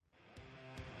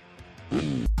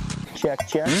Check,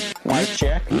 check. Mic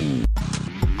check.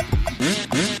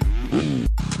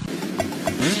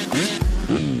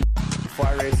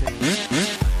 Fly racing.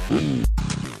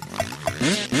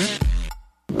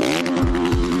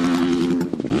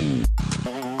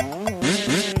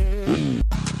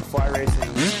 Fly racing.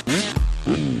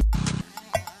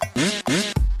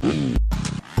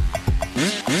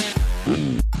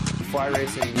 Fly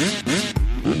racing.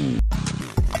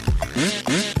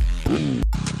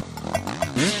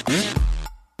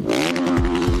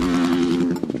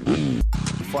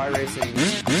 Fly racing.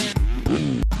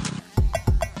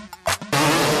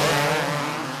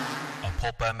 A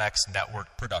Pulp MX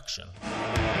Network production.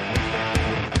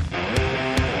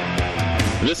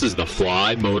 This is the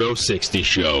Fly Moto 60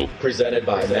 Show. Presented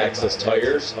by Matthes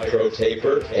Tires, Pro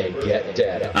Taper, and Get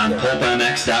Data. On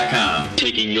PulpMX.com.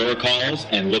 Taking your calls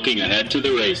and looking ahead to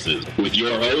the races. With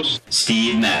your host,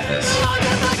 Steve Matthes.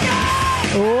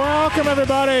 Welcome,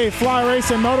 everybody. Fly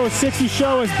Racing Moto 60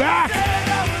 Show is back.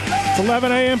 It's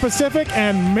 11 a.m. Pacific,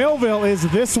 and Millville is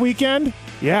this weekend.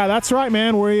 Yeah, that's right,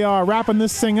 man. We are wrapping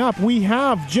this thing up. We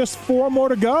have just 4 more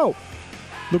to go.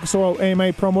 Lucas Oil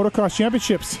AMA Pro Motocross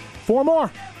Championships. 4 more.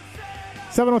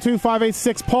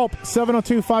 702-586-PULP.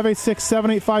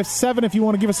 702-586-7857 if you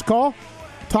want to give us a call.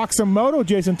 Talk some moto.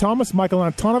 Jason Thomas, Michael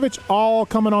Antonovich, all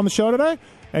coming on the show today.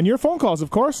 And your phone calls, of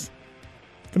course.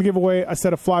 Going to give away a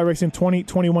set of Fly Racing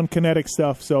 2021 Kinetic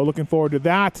stuff. So looking forward to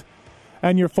that.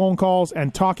 And your phone calls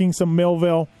and talking some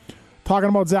Millville. Talking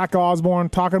about Zach Osborne.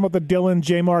 Talking about the Dylan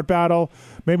J-Mart battle.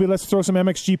 Maybe let's throw some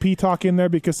MXGP talk in there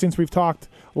because since we've talked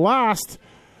last,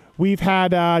 we've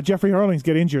had Jeffrey Hurlings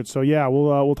get injured. So, yeah,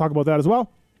 we'll talk about that as well.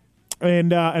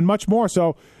 And much more.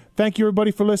 So, thank you,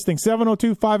 everybody, for listening.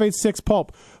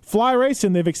 702-586-PULP. Fly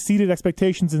Racing, they've exceeded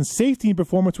expectations in safety and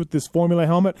performance with this Formula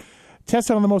helmet.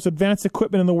 Tested on the most advanced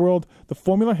equipment in the world, the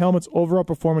Formula helmet's overall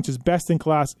performance is best in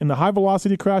class in the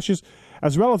high-velocity crashes,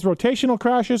 as well as rotational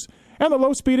crashes and the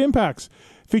low-speed impacts.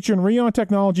 Featuring Rheon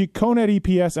technology, Conehead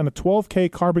EPS, and a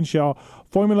 12K carbon shell,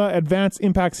 Formula Advanced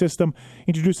Impact System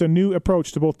introduced a new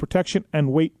approach to both protection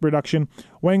and weight reduction.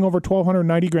 Weighing over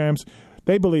 1,290 grams,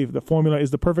 they believe the Formula is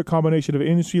the perfect combination of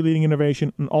industry-leading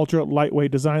innovation and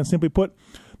ultra-lightweight design. Simply put,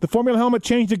 the Formula helmet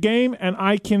changed the game, and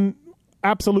I can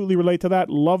absolutely relate to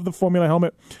that. Love the Formula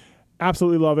helmet.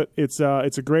 Absolutely love it. It's a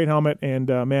great helmet, and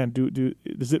man,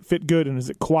 does it fit good, and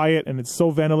is it quiet, and it's so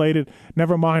ventilated.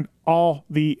 Never mind all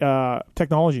the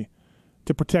technology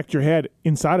to protect your head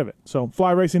inside of it. So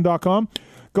flyracing.com.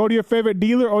 Go to your favorite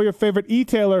dealer or your favorite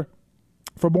e-tailer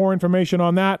for more information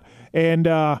on that. And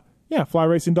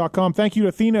flyracing.com. Thank you to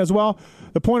Athena as well.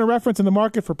 The point of reference in the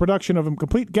market for production of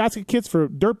complete gasket kits for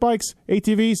dirt bikes,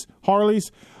 ATVs,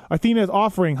 Harleys. Athena is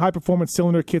offering high-performance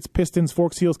cylinder kits, pistons,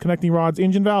 fork seals, connecting rods,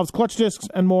 engine valves, clutch discs,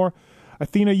 and more.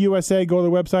 Athena USA, go to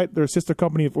their website. They're a sister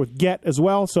company with Get as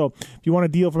well. So if you want a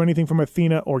deal for anything from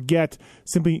Athena or Get,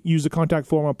 simply use the contact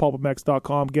form on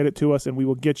pulpmx.com. Get it to us, and we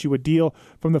will get you a deal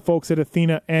from the folks at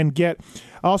Athena and Get.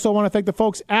 I also want to thank the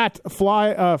folks at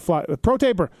Pro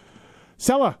Taper.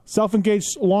 Sella,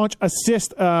 self-engaged launch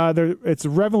assist. It's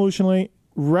revolutionary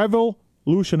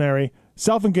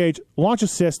self-engaged launch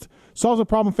assist. Solves a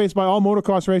problem faced by all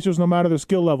motocross racers no matter their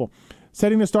skill level.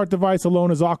 Setting the start device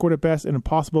alone is awkward at best and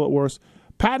impossible at worst.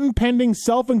 Patent-pending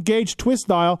self-engaged twist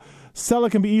dial. Sella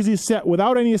can be easily set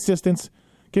without any assistance,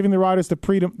 giving the riders the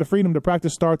freedom to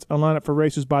practice starts and line up for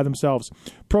races by themselves.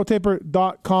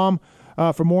 ProTaper.com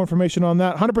for more information on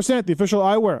that. 100% the official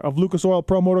eyewear of Lucas Oil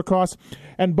Pro Motocross.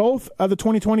 And both of the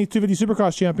 2020 250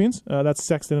 Supercross champions, that's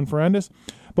Sexton and Ferrandis,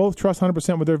 both trust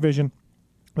 100% with their vision.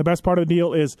 The best part of the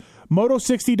deal is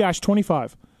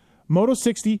Moto60-25.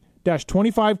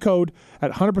 Moto60-25 code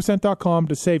at 100%.com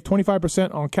to save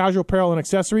 25% on casual apparel and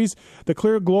accessories. The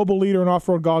clear global leader in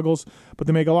off-road goggles, but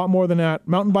they make a lot more than that.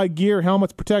 Mountain bike gear,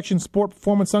 helmets, protection, sport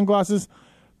performance sunglasses,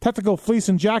 technical fleece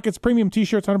and jackets, premium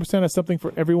t-shirts, 100% has something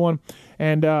for everyone.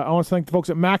 And I want to thank the folks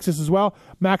at Matthes as well.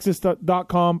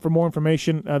 Matthes.com for more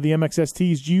information. The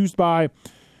MXST is used by...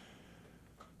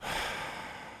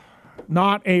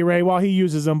 not A-Ray, well, he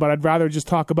uses them, but I'd rather just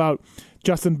talk about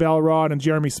Justin Belrod and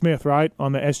Jeremy Smith, right,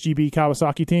 on the SGB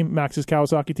Kawasaki team, Max's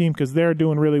Kawasaki team, because they're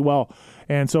doing really well.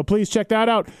 And so please check that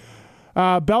out.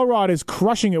 Belrod is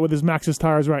crushing it with his Max's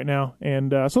tires right now.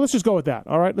 And so let's just go with that,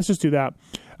 all right? Let's just do that.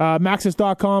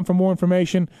 Maxis.com for more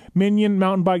information. Minion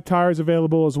mountain bike tires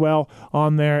available as well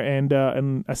on there, and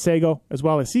Asego as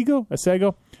well.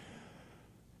 Asego.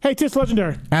 Hey, Tits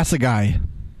Legendary. Assegai.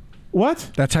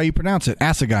 What? That's how you pronounce it.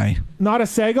 Assegai. Not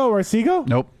Asego or Asego?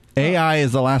 Nope. AI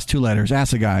is the last 2 letters.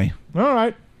 Assegai. All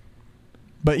right.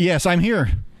 But yes, I'm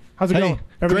here. How's it going?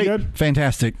 Everything great. good?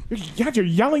 Fantastic. You're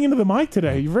yelling into the mic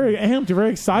today. You're very amped. You're very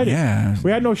excited. Yeah.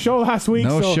 We had no show last week.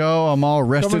 No so show. I'm all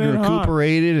rested coming and in hot.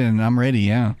 recuperated, and I'm ready,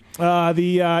 yeah.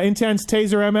 The Intense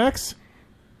Taser MX.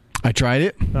 I tried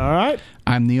it. All right.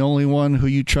 I'm the only one who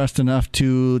you trust enough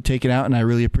to take it out, and I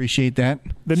really appreciate that.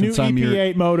 The new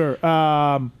EP8 motor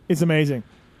is amazing.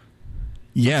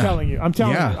 Yeah. I'm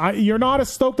telling you. You're not as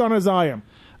stoked on it as I am.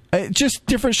 Just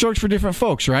different strokes for different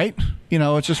folks, right?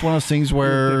 It's just one of those things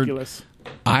where Ridiculous.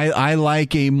 I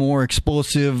like a more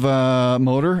explosive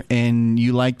motor, and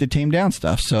you like the tamed down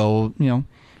stuff. So,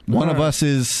 one of us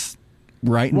is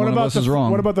right and one of us is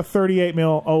wrong. What about the 38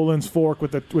 mil Olin's fork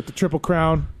with the triple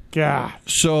crown? Yeah.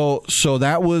 So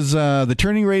that was the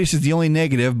turning radius is the only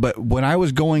negative, but when I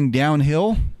was going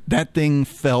downhill, that thing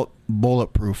felt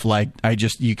bulletproof. Like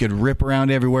you could rip around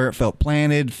everywhere. It felt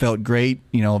planted, felt great.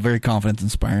 Very confidence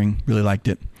inspiring. Really liked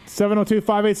it.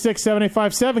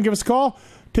 702-586-7857. Give us a call.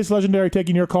 Tis Legendary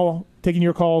taking your calls.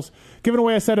 Giving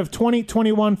away a set of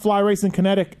 2021 Fly Racing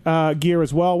Kinetic gear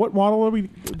as well. What model are we?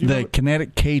 The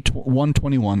Kinetic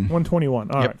K121.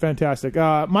 121. All right, fantastic.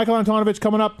 Michael Antonovich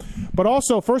coming up. But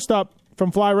also, first up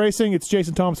from Fly Racing, it's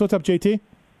Jason Thomas. What's up, JT?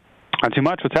 Not too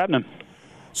much. What's happening?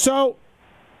 So,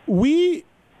 I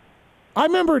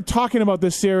remember talking about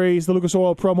this series, the Lucas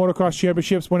Oil Pro Motocross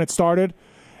Championships, when it started.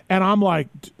 And I'm like,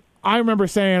 I remember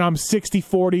saying I'm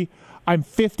 60-40. I'm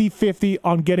 50-50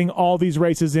 on getting all these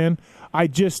races in. I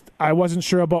wasn't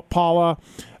sure about Paula,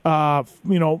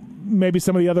 maybe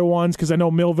some of the other ones, because I know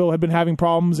Millville had been having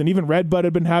problems, and even Redbud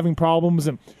had been having problems,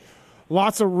 and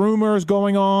lots of rumors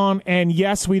going on. And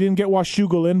yes, we didn't get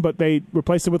Washougal in, but they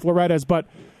replaced it with Loretta's. But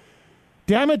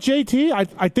damn it, JT,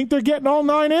 I think they're getting all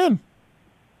 9 in.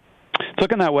 It's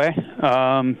looking that way.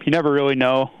 You never really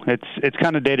know. It's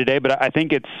kind of day to day, but I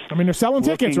think it's. I mean, they're selling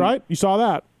tickets, right? You saw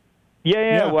that.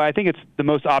 Yeah. Well, I think it's the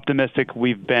most optimistic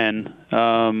we've been.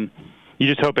 You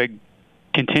just hope it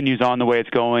continues on the way it's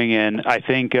going, and I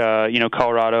think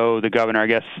Colorado, the governor, I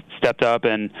guess, stepped up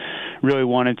and really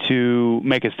wanted to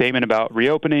make a statement about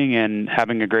reopening and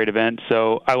having a great event.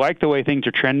 So I like the way things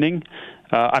are trending.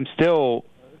 I'm still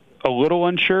a little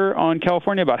unsure on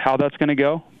California about how that's going to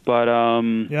go. But,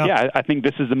 I think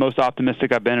this is the most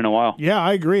optimistic I've been in a while. Yeah,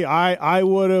 I agree. I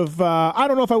would have I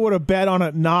don't know if I would have bet on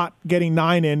it not getting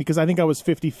 9 in, because I think I was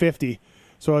 50-50.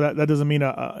 So that doesn't mean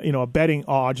a betting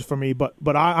odds for me. But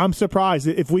I'm surprised.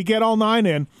 If we get all 9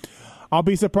 in, I'll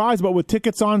be surprised. But with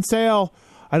tickets on sale,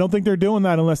 I don't think they're doing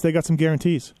that unless they got some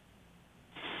guarantees.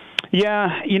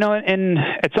 Yeah, and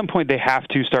at some point they have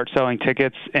to start selling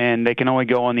tickets, and they can only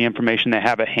go on the information they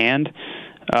have at hand.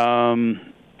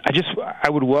 I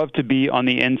would love to be on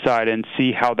the inside and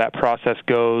see how that process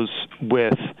goes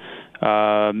with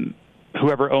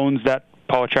whoever owns that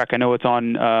Paula track. I know it's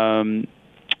on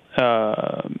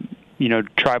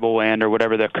tribal land, or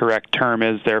whatever the correct term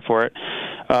is there for it.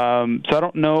 So I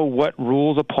don't know what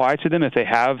rules apply to them, if they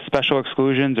have special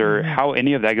exclusions, or how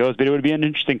any of that goes. But it would be an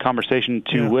interesting conversation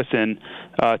to listen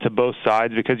to both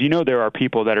sides, because there are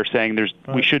people that are saying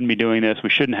we shouldn't be doing this, we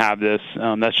shouldn't have this.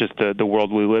 That's just the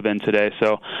world we live in today.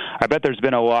 So I bet there's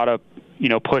been a lot of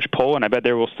push-pull, and I bet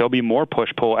there will still be more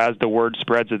push-pull as the word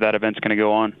spreads that event's going to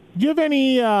go on. Do you have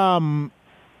any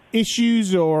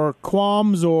issues or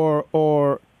qualms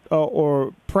or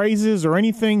praises or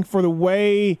anything for the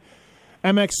way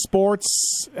MX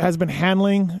Sports has been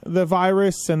handling the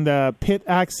virus and the pit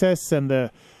access and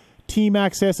the team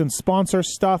access and sponsor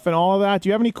stuff and all of that? Do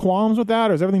you have any qualms with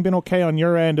that, or has everything been okay on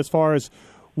your end as far as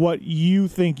what you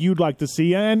think you'd like to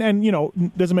see? And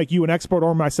doesn't make you an expert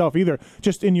or myself either,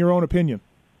 just in your own opinion.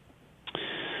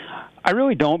 I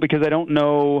really don't, because I don't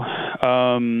know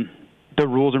the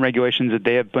rules and regulations that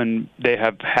they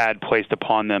have had placed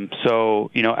upon them. So,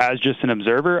 as just an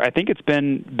observer, I think it's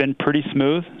been pretty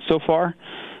smooth so far.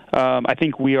 I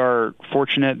think we are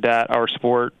fortunate that our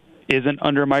sport isn't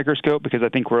under a microscope, because I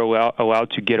think we're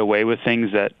allowed to get away with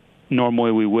things that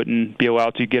normally we wouldn't be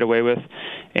allowed to get away with.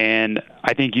 And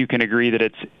I think you can agree that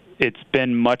it's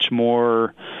been much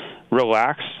more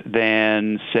relaxed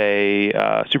than, say,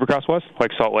 Supercross was,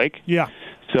 like Salt Lake. Yeah.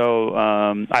 So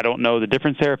I don't know the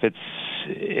difference there,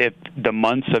 if the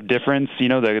months of difference, the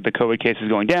COVID cases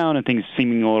going down and things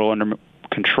seeming a little under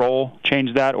control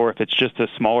change that, or if it's just a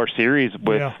smaller series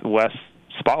with less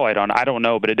spotlight on. I don't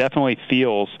know, but it definitely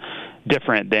feels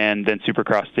different than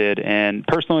Supercross did. And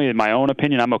personally, in my own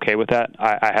opinion, I'm okay with that.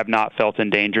 I have not felt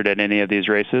endangered at any of these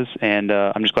races, and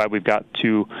I'm just glad we've got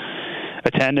to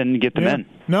attend and get them in.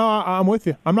 No, I'm with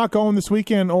you. I'm not going this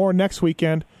weekend or next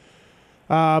weekend.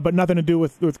 But nothing to do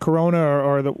with Corona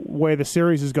or the way the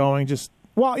series is going. Just,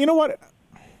 well, you know what?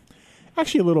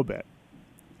 Actually, a little bit.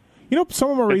 You know,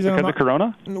 some of the reason because of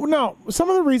Corona? No, some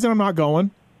of the reason I'm not going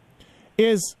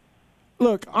is,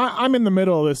 look, I'm in the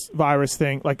middle of this virus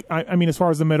thing. Like, I mean, as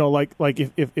far as the middle, like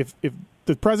if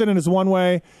the president is one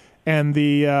way and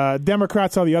the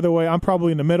Democrats are the other way, I'm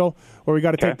probably in the middle, where we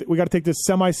got to take this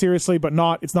semi seriously, but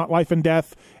it's not life and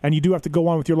death, and you do have to go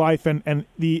on with your life, and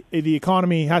the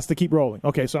economy has to keep rolling.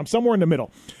 Okay, so I'm somewhere in the middle.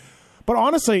 But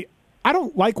honestly, I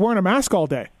don't like wearing a mask all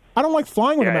day. I don't like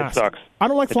flying with a mask. It sucks. I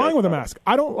don't like flying with a mask.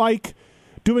 I don't like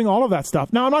doing all of that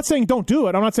stuff. Now, I'm not saying don't do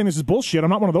it. I'm not saying this is bullshit. I'm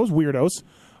not one of those weirdos.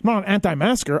 I'm not an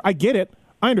anti-masker. I get it.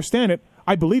 I understand it.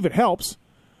 I believe it helps.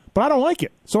 But I don't like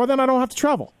it. So then I don't have to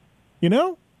travel. You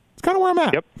know? It's kind of where I'm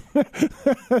at.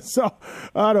 Yep. So,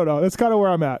 I don't know. That's kind of where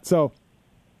I'm at. So,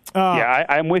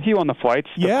 I'm with you on the flights.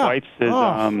 The flights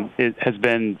it has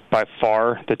been by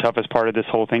far the toughest part of this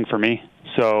whole thing for me.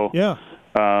 So,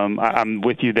 I'm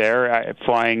with you there.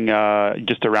 Flying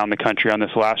just around the country on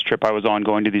this last trip I was on,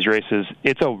 going to these races.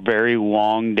 It's a very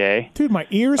long day, dude. My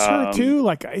ears hurt too.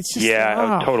 Like, it's just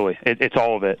totally. It's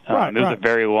all of it. It was a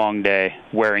very long day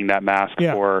wearing that mask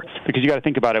because you got to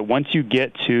think about it. Once you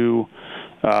get to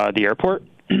the airport,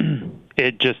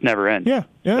 it just never ends. No.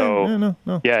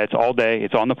 It's all day.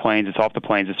 It's on the planes. It's off the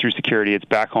planes. It's through security. It's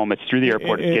back home. It's through the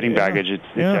airport. It's getting baggage. It's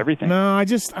everything. No, I'm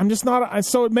just not.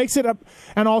 So it makes it up.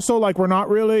 And also, like, we're not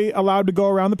really allowed to go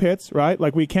around the pits, right?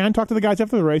 Like, we can talk to the guys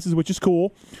after the races, which is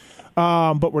cool.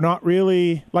 But we're not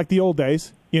really like the old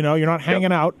days. You know, you're not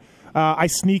hanging out. I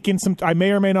sneak in I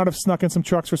may or may not have snuck in some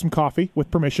trucks for some coffee with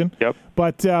permission. Yep.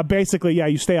 But basically,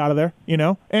 you stay out of there, you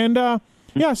know? And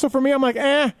so for me, I'm like,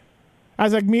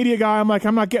 as a media guy, I'm like,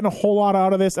 I'm not getting a whole lot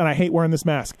out of this, and I hate wearing this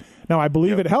mask. Now, I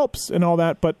believe it helps and all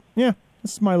that, but this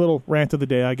is my little rant of the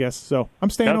day, I guess. So I'm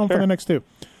staying home for the next two.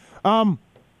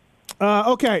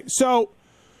 Okay, so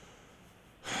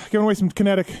giving away some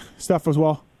kinetic stuff as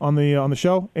well on the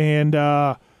show. And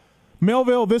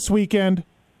Millville this weekend,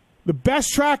 the best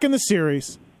track in the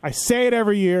series. I say it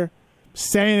every year,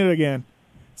 saying it again.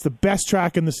 It's the best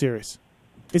track in the series.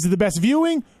 Is it the best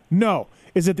viewing? No.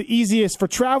 Is it the easiest for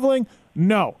traveling?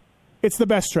 No. It's the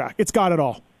best track. It's got it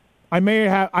all. I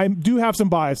do have some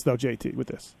bias, though, JT, with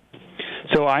this.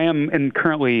 So I am and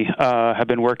currently have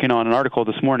been working on an article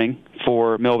this morning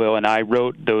for Millville, and I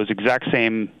wrote those exact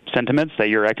same sentiments that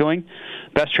you're echoing.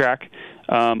 Best track.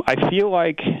 I feel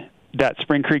like that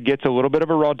Spring Creek gets a little bit of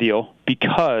a raw deal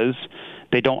because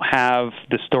they don't have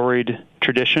the storied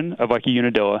tradition of like a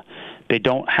Unadilla. They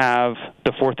don't have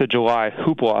the 4th of July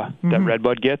hoopla that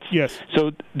Redbud gets. Yes.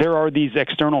 So there are these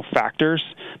external factors,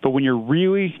 but when you're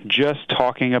really just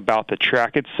talking about the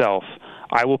track itself,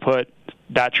 I will put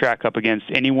that track up against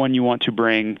anyone you want to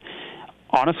bring.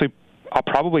 Honestly, I'll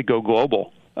probably go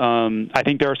global. I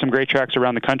think there are some great tracks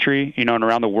around the country, and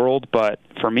around the world, but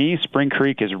for me, Spring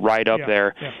Creek is right up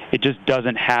there. Yeah. It just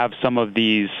doesn't have some of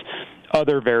these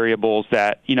other variables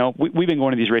that, we've been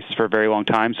going to these races for a very long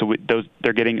time, so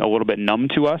they're getting a little bit numb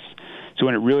to us. So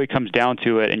when it really comes down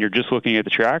to it and you're just looking at the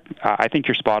track, I think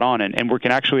you're spot on, and we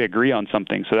can actually agree on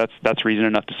something. So that's reason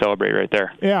enough to celebrate right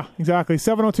there. Yeah, exactly.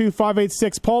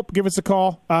 702-586-PULP. Give us a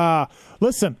call.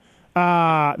 Listen,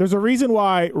 there's a reason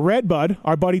why Redbud,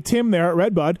 our buddy Tim there at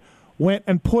Redbud, went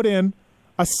and put in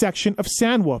a section of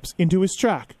sand whoops into his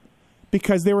track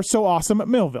because they were so awesome at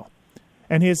Millville.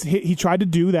 And he tried to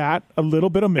do that, a little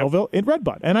bit of Millville in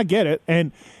Redbud. And I get it.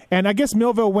 And I guess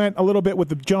Millville went a little bit with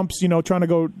the jumps, trying to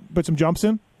go put some jumps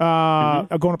in, going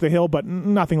up the hill, but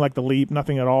nothing like the leap,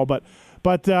 nothing at all. But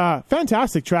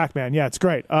fantastic track, man. Yeah, it's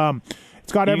great.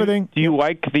 It's got everything. Do you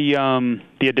like the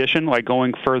addition, like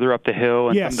going further up the hill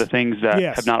and some of the things that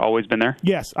have not always been there?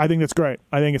 Yes, I think that's great.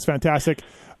 I think it's fantastic.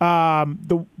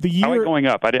 The year I like going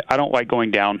up. I don't like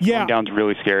going down. Yeah. Going down's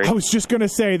really scary. I was just going to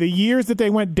say, the years that they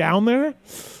went down there,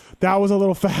 that was a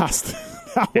little fast.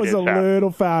 Little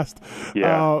fast.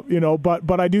 Yeah.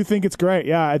 But I do think it's great.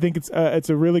 Yeah, I think it's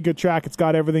a really good track. It's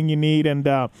got everything you need,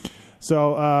 and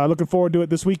so looking forward to it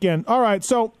this weekend. All right,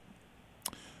 so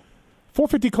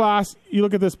 450 class, you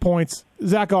look at this points.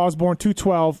 Zach Osborne,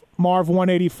 212. Marv,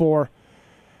 184.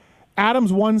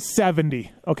 Adam's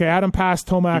 170. Okay, Adam passed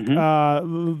Tomac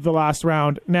the last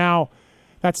round. Now,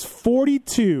 that's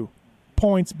 42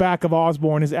 points back of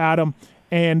Osborne is Adam,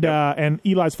 and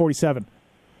Eli's 47.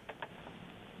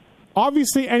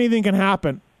 Obviously, anything can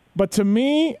happen, but to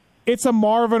me, it's a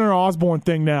Marvin or Osborne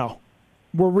thing now.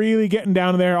 We're really getting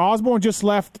down there. Osborne just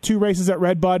left 2 races at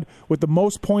Redbud with the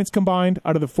most points combined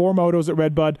out of the 4 motos at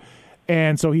Redbud,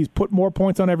 and so he's put more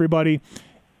points on everybody.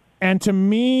 And to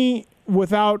me,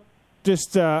 without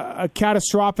just a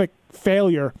catastrophic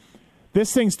failure,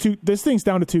 this thing's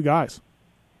down to 2 guys.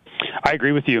 I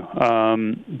agree with you.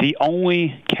 The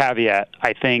only caveat,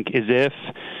 I think, is if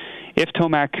if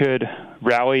Tomac could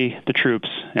rally the troops,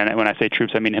 and when I say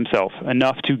troops, I mean himself,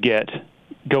 enough to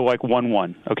go like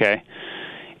 1-1, okay?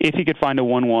 If he could find a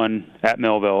 1-1 at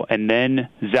Millville, and then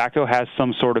Zacho has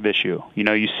some sort of issue,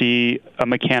 you see a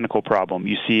mechanical problem,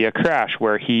 you see a crash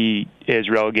where he is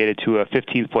relegated to a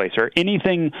 15th place, or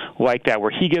anything like that, where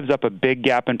he gives up a big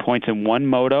gap in points in one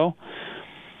moto,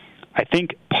 I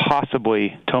think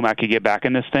possibly Tomac could get back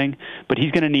in this thing, but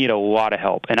he's going to need a lot of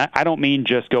help. And I don't mean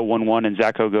just go 1-1 and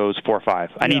Zacho goes 4-5.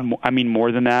 I mean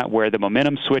more than that, where the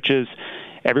momentum switches,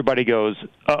 everybody goes,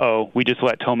 we just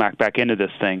let Tomac back into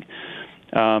this thing.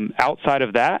 Outside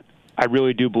of that, I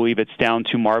really do believe it's down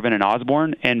to Marvin and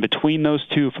Osborne. And between those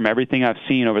two, from everything I've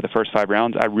seen over the first 5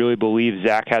 rounds, I really believe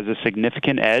Zach has a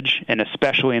significant edge, and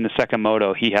especially in the second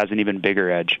moto, he has an even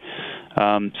bigger edge.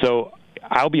 So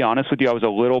I'll be honest with you, I was a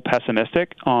little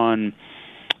pessimistic on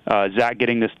Zach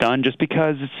getting this done just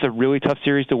because it's a really tough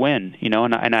series to win,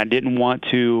 and I didn't want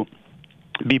to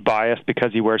be biased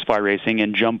because he wears Fly Racing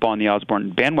and jump on the Osborne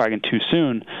bandwagon too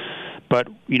soon. But,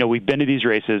 we've been to these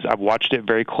races. I've watched it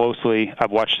very closely.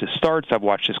 I've watched his starts. I've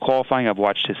watched his qualifying. I've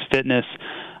watched his fitness.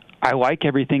 I like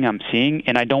everything I'm seeing,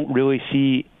 and I don't really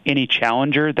see any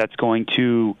challenger that's going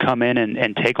to come in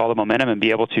and take all the momentum and be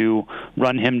able to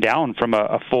run him down from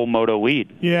a full moto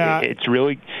lead. Yeah. It's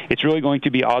really going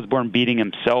to be Osborne beating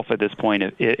himself at this point,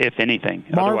 if anything.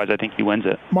 Otherwise, I think he wins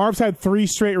it. Marv's had 3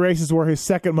 straight races where his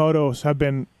second motos have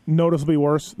been noticeably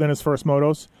worse than his first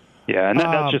motos. Yeah, and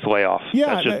that's just layoff.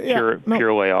 Yeah, that's just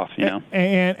pure layoff,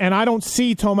 And I don't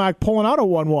see Tomac pulling out a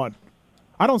 1-1.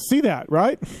 I don't see that,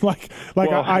 right?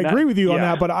 I agree with you on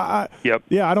that, but I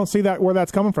don't see that where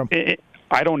that's coming from.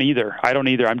 I don't either.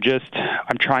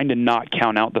 I'm trying to not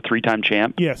count out the 3-time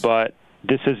champ. Yes. But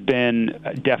this has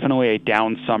been definitely a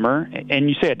down summer. And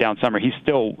you say a down summer,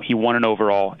 he won an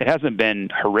overall. It hasn't been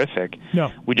horrific.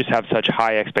 No. We just have such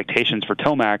high expectations for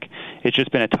Tomac. It's just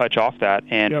been a touch off that.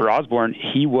 And for Osborne,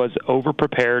 he was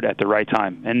over-prepared at the right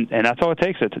time. And that's all it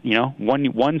takes. It's,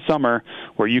 one summer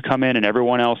where you come in and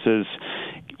everyone else is,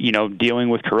 dealing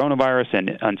with coronavirus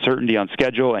and uncertainty on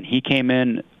schedule, and he came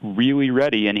in really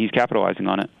ready, and he's capitalizing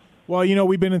on it. Well,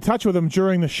 we've been in touch with him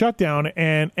during the shutdown,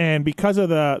 and because of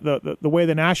the way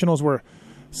the Nationals were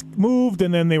moved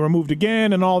and then they were moved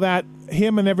again and all that,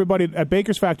 him and everybody at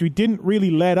Baker's Factory didn't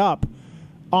really let up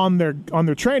on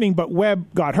their training, but Webb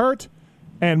got hurt,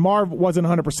 and Marv wasn't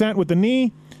 100% with the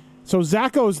knee. So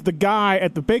Zacho's the guy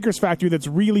at the Baker's Factory that's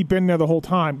really been there the whole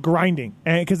time, grinding,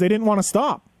 and because they didn't want to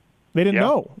stop. They didn't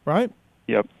know, right?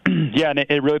 Yep. Yeah, and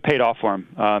it really paid off for him.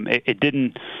 It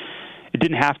didn't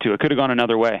have to. It could have gone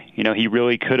another way. He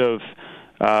really could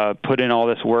have put in all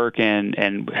this work and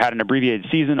had an abbreviated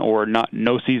season or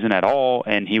no season at all,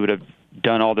 and he would have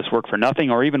done all this work for nothing,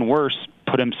 or even worse,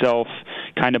 put himself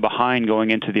kind of behind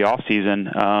going into the off season.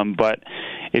 But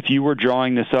if you were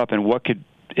drawing this up and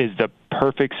is the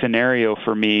perfect scenario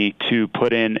for me to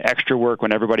put in extra work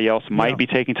when everybody else might be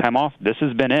taking time off, this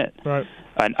has been it. Right.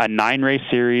 A 9-race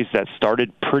series that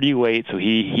started pretty late, so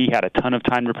he had a ton of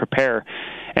time to prepare.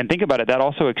 And think about it, that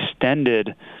also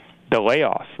extended the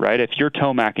layoff, right? If you're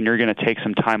Tomac and you're going to take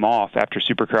some time off after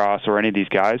Supercross or any of these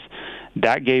guys,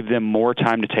 that gave them more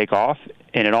time to take off,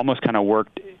 and it almost kind of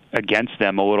worked against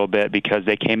them a little bit because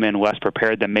they came in less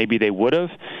prepared than maybe they would have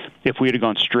if we had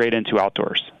gone straight into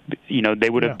outdoors. They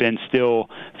would have been still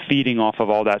feeding off of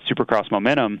all that Supercross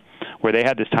momentum where they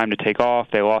had this time to take off.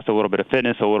 They lost a little bit of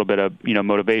fitness, a little bit of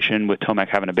motivation with Tomac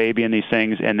having a baby and these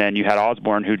things, and then you had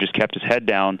Osborne who just kept his head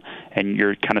down, and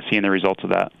you're kind of seeing the results of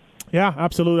that. Yeah,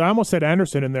 absolutely. I almost said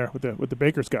Anderson in there with the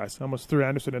Baker's guys. I almost threw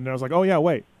Anderson in there. I was like, oh, yeah,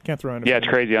 wait. Can't throw Anderson. Yeah, it's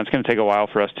crazy. It's going to take a while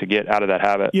for us to get out of that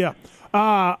habit. Yeah.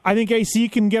 I think AC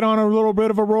can get on a little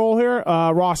bit of a roll here.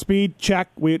 Raw speed, check.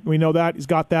 We know that. He's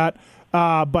got that.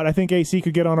 But I think AC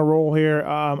could get on a roll here.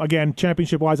 Again,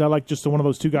 championship-wise, I like just one of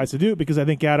those two guys to do it because I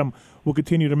think Adam will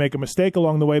continue to make a mistake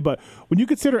along the way. But when you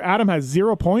consider Adam has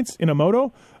 0 points in a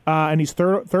moto and he's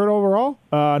third overall,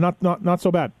 not so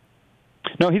bad.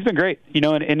 No, he's been great.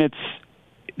 And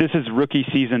this is rookie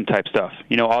season type stuff.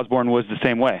 Osborne was the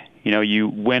same way. You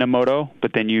win a moto,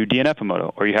 but then you DNF a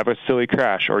moto, or you have a silly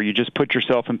crash, or you just put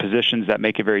yourself in positions that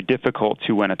make it very difficult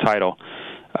to win a title.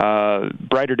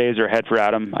 Brighter days are ahead for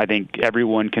Adam. I think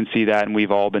everyone can see that, and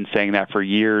we've all been saying that for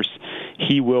years.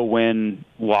 He will win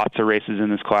lots of races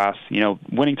in this class.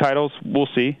 Winning titles, we'll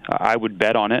see. I would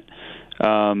bet on it.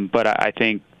 But I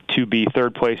think to be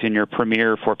third place in your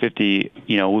premier 450,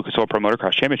 Lucas Oil Pro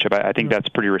Motocross Championship, I think that's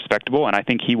pretty respectable, and I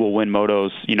think he will win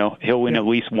motos. He'll win at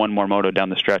least one more moto down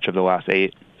the stretch of the last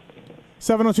 8.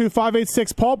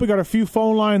 702-586-PULP. We got a few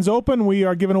phone lines open. We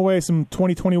are giving away some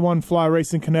 2021 Fly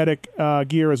Racing Kinetic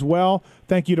gear as well.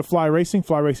 Thank you to Fly Racing,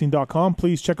 flyracing.com.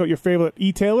 Please check out your favorite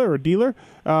e-tailer or dealer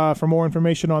for more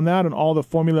information on that and all the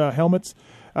Formula helmets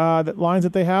lines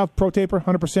that they have. Pro Taper,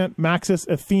 100%. Matthes,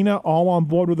 Athena, all on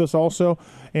board with us also.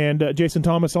 And Jason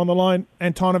Thomas on the line.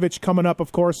 Antonovich coming up,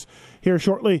 of course, here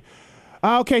shortly.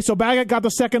 Okay, so Baggett got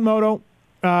the second moto.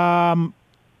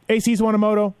 AC's won a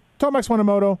moto. Tomac's won a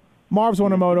moto. Marv's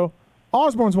won a moto.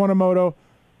 Osborne's won a moto.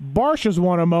 Barsha's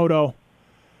won a moto.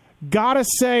 Gotta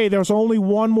say, there's only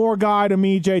one more guy to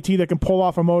me, JT, that can pull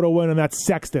off a moto win, and that's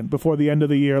Sexton before the end of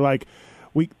the year. Like,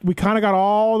 we kind of got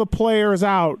all the players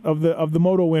out of the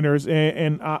moto winners,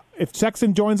 and if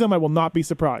Sexton joins them, I will not be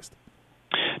surprised.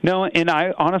 No, and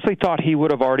I honestly thought he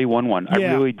would have already won one. I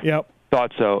really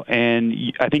thought so,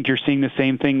 and I think you're seeing the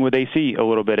same thing with AC a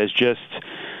little bit, as just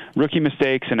rookie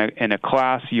mistakes in a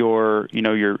class. You're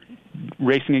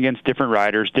racing against different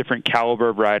riders, different caliber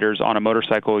of riders on a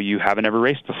motorcycle you haven't ever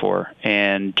raced before,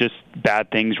 and just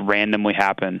bad things randomly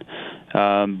happen.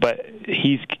 But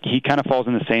he kind of falls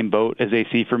in the same boat as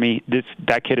AC for me.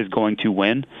 That kid is going to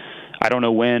win. I don't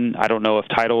know when, I don't know if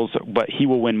titles, but he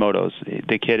will win motos.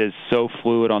 The kid is so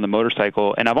fluid on the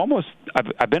motorcycle, and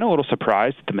I've been a little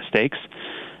surprised at the mistakes.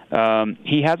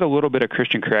 He has a little bit of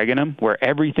Christian Craig in him, where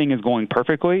everything is going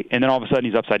perfectly, and then all of a sudden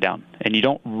he's upside down, and you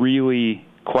don't really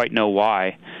quite know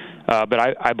why. But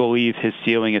I believe his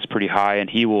ceiling is pretty high, and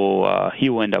he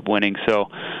will end up winning. So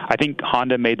I think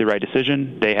Honda made the right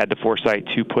decision. They had the foresight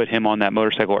to put him on that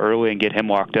motorcycle early and get him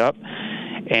locked up.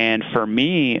 And for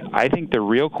me, I think the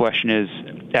real question is,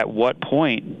 at what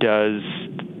point does,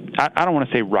 I don't want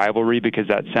to say rivalry, because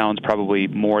that sounds probably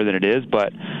more than it is,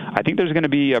 but I think there's going to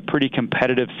be a pretty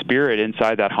competitive spirit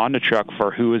inside that Honda truck for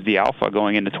who is the alpha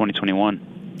going into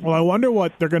 2021. Well, I wonder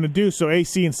what they're going to do. So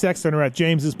AC and Sexton are at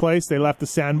James's place. They left the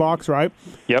sandbox, right?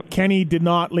 Yep. Kenny did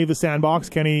not leave the sandbox.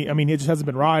 Kenny, I mean, he just hasn't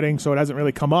been riding, so it hasn't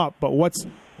really come up. But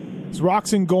is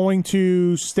Roxon going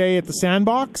to stay at the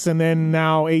sandbox, and then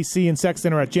now AC and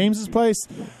Sexton are at James's place?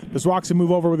 Does Roxon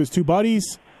move over with his two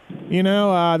buddies?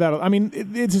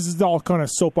 This is all kind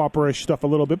of soap opera-ish stuff a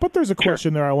little bit, but there's a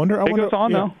question there. I wonder. It goes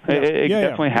on, though. It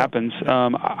definitely happens.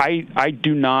 I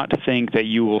do not think that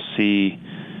you will see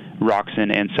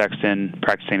Roxon and Sexton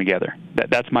practicing together.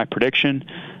 That's my prediction.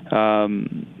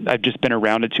 I've just been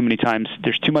around it too many times.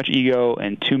 There's too much ego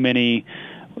and too many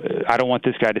I don't want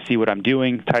this guy to see what I'm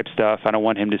doing type stuff. I don't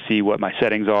want him to see what my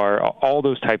settings are. All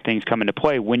those type things come into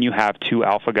play when you have two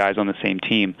alpha guys on the same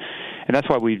team. And that's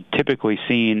why we've typically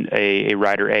seen a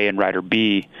rider A and rider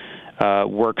B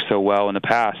work so well in the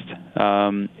past.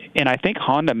 And I think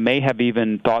Honda may have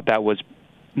even thought that was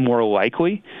more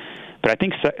likely. But I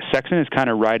think Sexton is kind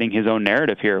of riding his own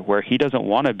narrative here, where he doesn't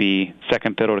want to be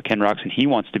second fiddle to Ken Roczen. He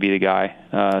wants to be the guy.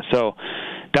 So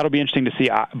that'll be interesting to see.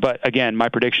 But, again, my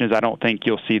prediction is I don't think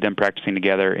you'll see them practicing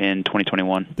together in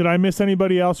 2021. Did I miss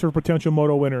anybody else for potential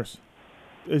moto winners?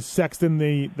 Is Sexton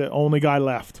the only guy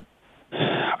left?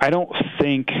 I don't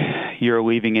think you're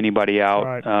leaving anybody out.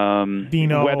 Right.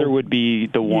 Dino. Weather would be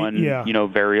the one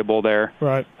variable there.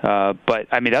 Right. But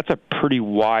I mean, that's a pretty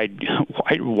wide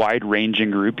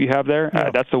ranging group you have there. Yeah.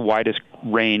 That's the widest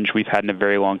range we've had in a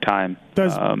very long time.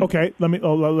 Let's narrow it down.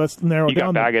 You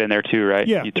got Baggett in there too, right?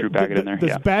 Yeah. You threw Baggett in there.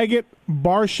 Does Baggett,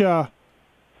 Barsha,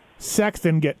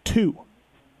 Sexton get two?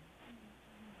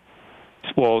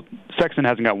 Well, Sexton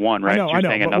hasn't got one, right? I know.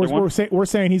 Saying But we're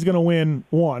saying he's going to win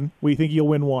one. We think he'll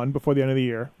win one before the end of the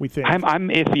year. We think. I'm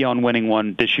iffy on winning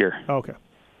one this year. Okay.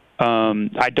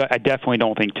 I definitely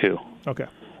don't think two. Okay.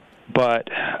 But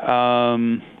I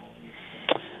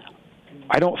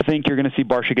don't think you're going to see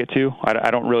Barsha get two.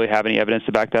 I don't really have any evidence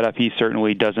to back that up. He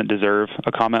certainly doesn't deserve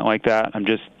a comment like that. I'm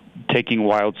just taking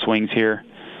wild swings here.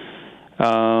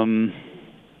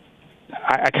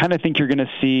 I kind of think you're going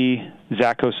to see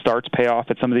Zacho's starts pay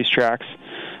off at some of these tracks.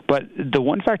 But the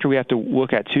one factor we have to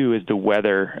look at, too, is the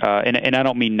weather. And I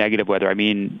don't mean negative weather. I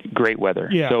mean great weather.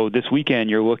 Yeah. So this weekend,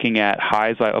 you're looking at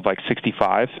highs of like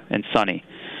 65 and sunny,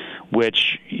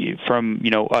 which from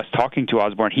us talking to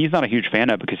Osborne, he's not a huge fan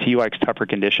of because he likes tougher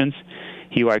conditions.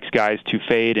 He likes guys to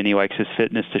fade, and he likes his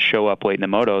fitness to show up late in the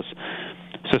motos.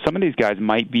 So some of these guys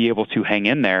might be able to hang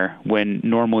in there when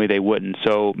normally they wouldn't.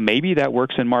 So maybe that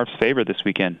works in Marv's favor this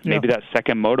weekend. Yeah. Maybe that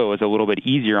second moto is a little bit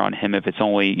easier on him if it's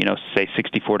only, say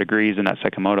 64 degrees in that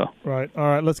second moto. Right. All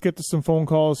right, let's get to some phone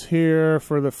calls here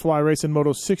for the Fly Racing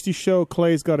Moto 60 show.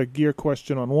 Clay's got a gear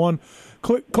question on one.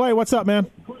 Clay, what's up, man?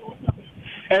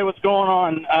 Hey, what's going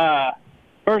on?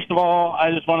 First of all, I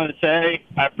just wanted to say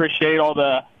I appreciate all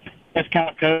the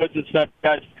discount codes and stuff you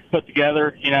guys put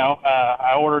together.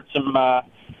 I ordered some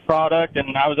product,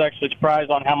 and I was actually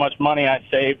surprised on how much money I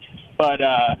saved. But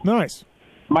nice.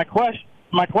 My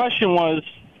question was,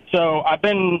 so I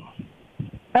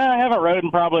haven't rode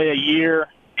in probably a year,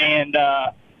 and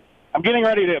I'm getting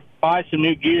ready to buy some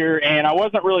new gear, and I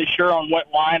wasn't really sure on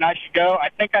what line I should go. I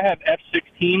think I have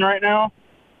F16 right now,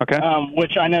 Okay.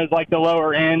 which I know is like the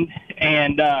lower end,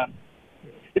 and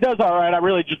it does all right. I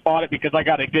really just bought it because I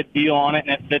got a good deal on it,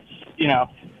 and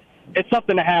it's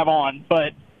something to have on.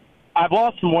 But I've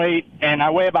lost some weight, and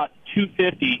I weigh about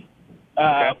 250.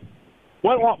 Okay.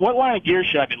 What line of gear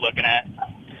should I be looking at?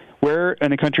 Where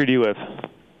in the country do you live?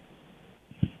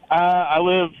 I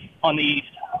live on the east.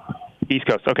 East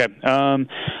Coast. Okay. I'm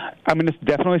going to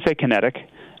definitely say kinetic.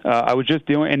 I was just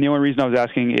doing, and the only reason I was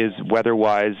asking is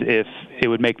weather-wise, if it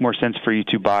would make more sense for you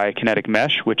to buy kinetic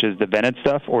mesh, which is the vented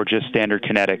stuff, or just standard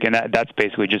kinetic, and that's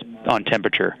basically just on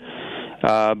temperature.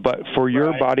 But for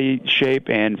your body shape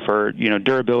and for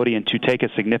durability and to take a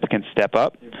significant step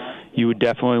up, you would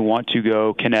definitely want to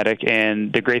go kinetic.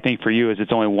 And the great thing for you is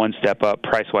it's only one step up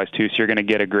price-wise too, so you're going to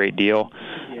get a great deal.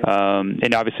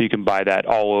 And obviously you can buy that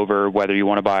all over, whether you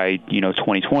want to buy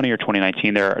 2020 or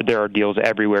 2019. There are deals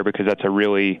everywhere because that's a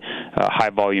really high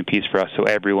volume piece for us, so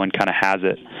everyone kind of has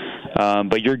it.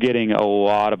 But you're getting a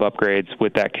lot of upgrades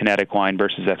with that kinetic line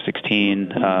versus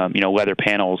F16. Leather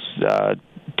panels.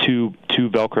 Two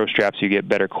Velcro straps, you get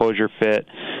better closure fit,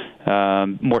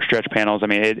 more stretch panels. I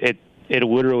mean, it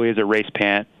literally is a race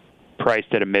pant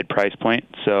priced at a mid-price point.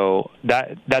 So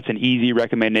that's an easy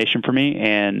recommendation for me,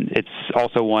 and it's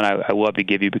also one I love to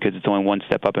give you because it's only one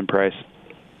step up in price.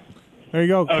 There you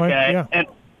go. Okay, Yeah.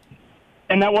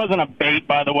 And that wasn't a bait,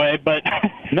 by the way, but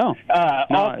No.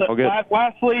 Also, all good.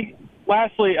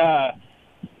 lastly,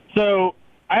 so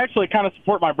I actually kind of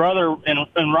support my brother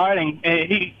in riding.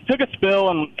 He took a spill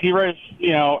and he raced,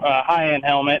 a high-end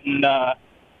helmet, and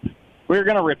we were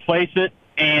going to replace it.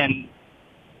 And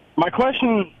my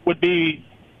question would be,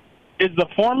 is the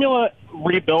formula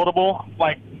rebuildable?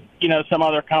 Like, some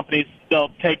other companies,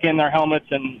 they'll take in their helmets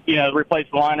and, replace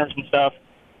the liners and stuff.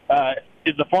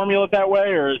 Is the formula that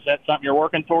way, or is that something you're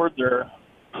working towards, or?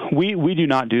 We do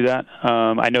not do that.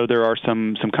 I know there are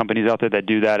some companies out there that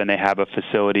do that, and they have a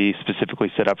facility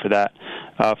specifically set up for that.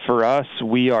 For us,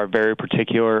 we are very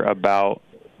particular about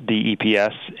the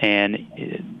EPS, and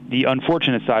the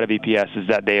unfortunate side of EPS is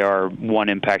that they are one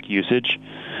impact usage.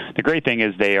 The great thing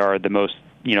is they are the most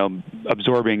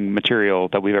absorbing material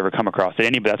that we've ever come across.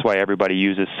 That's why everybody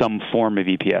uses some form of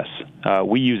EPS.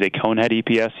 We use a cone head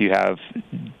EPS. You have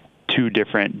two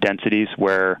different densities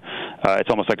where it's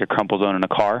almost like a crumple zone in a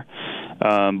car.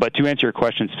 But to answer your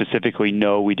question specifically,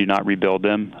 no, we do not rebuild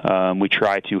them. We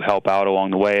try to help out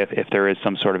along the way if there is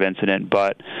some sort of incident.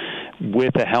 But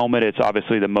with a helmet, it's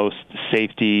obviously the most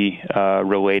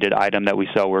safety-related item that we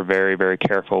sell. We're very, very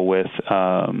careful with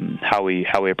how we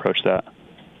approach that.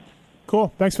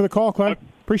 Cool. Thanks for the call, Clay.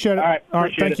 Appreciate it. All right. All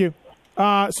right. Thank you.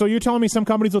 So you're telling me some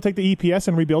companies will take the EPS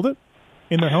and rebuild it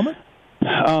in their helmet?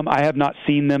 I have not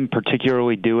seen them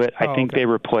particularly do it. I think they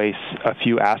replace a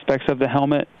few aspects of the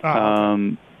helmet.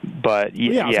 But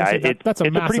that's a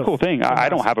pretty cool thing. I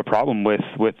don't have a problem with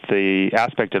the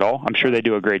aspect at all. I'm sure they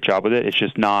do a great job with it. It's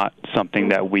just not something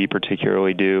that we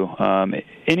particularly do.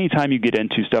 Anytime you get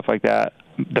into stuff like that,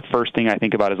 the first thing I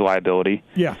think about is liability.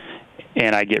 Yeah.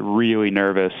 And I get really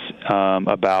nervous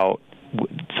about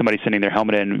somebody sending their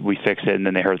helmet in, we fix it, and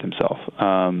then they hurt themselves.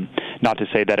 Not to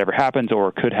say that ever happens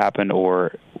or could happen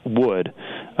or would,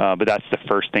 but that's the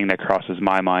first thing that crosses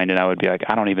my mind, and I would be like,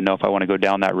 I don't even know if I want to go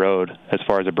down that road as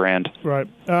far as a brand. Right.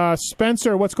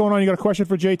 Spencer, what's going on? You got a question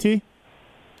for JT?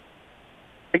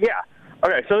 Yeah.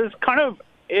 Okay, so it's kind of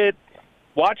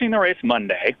watching the race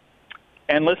Monday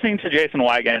and listening to Jason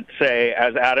Wygant say,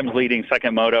 as Adam's leading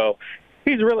second moto,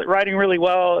 he's really riding really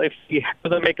well. If he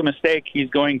doesn't make a mistake, he's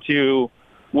going to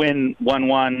win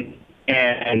 1-1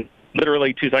 and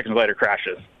literally 2 seconds later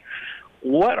crashes.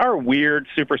 What are weird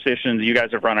superstitions you guys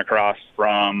have run across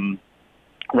from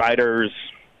riders?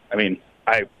 I mean,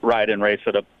 I ride and race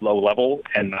at a low level,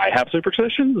 and I have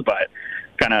superstitions, but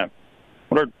kind of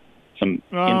what are some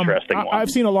interesting ones? I've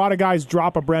seen a lot of guys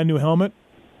drop a brand new helmet.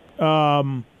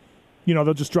 They'll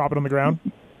just drop it on the ground.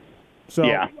 So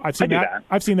yeah, I've seen that.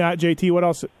 I've seen that. JT, what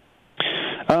else?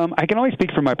 I can only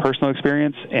speak from my personal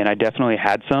experience, and I definitely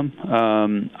had some.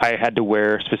 I had to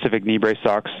wear specific knee brace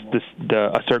socks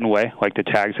a certain way, like the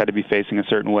tags had to be facing a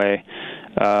certain way.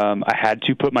 I had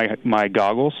to put my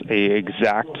goggles a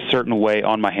exact certain way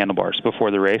on my handlebars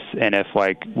before the race, and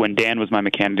when Dan was my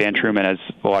mechanic, Dan Truman, as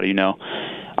a lot of you know,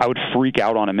 I would freak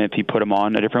out on him if he put them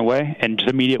on a different way and just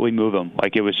immediately move them.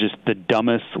 Like, it was just the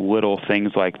dumbest little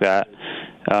things like that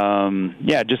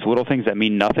Just little things that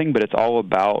mean nothing, but it's all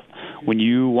about when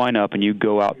you line up and you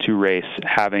go out to race,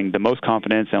 having the most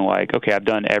confidence and like, okay, I've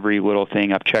done every little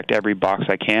thing, I've checked every box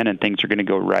I can, and things are going to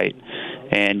go right.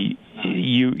 And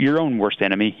your own worst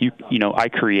enemy. I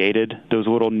created those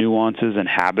little nuances and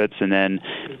habits, and then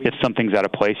if something's out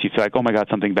of place, you feel like, oh my God,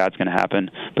 something bad's going to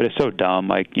happen. But it's so dumb.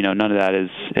 Like, none of that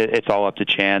is. It's all up to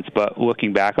chance. But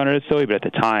looking back on it, it's silly. But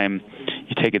at the time,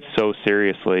 you take it so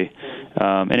seriously,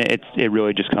 and it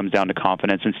really just comes down to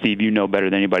confidence. And Steve, you know better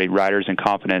than anybody, riders and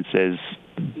confidence is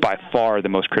by far the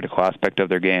most critical aspect of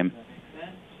their game.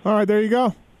 All right, there you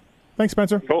go. Thanks,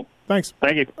 Spencer. Cool. Thanks.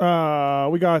 Thank you.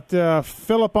 We got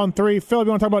Philip on 3. Philip,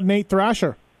 you want to talk about Nate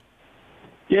Thrasher?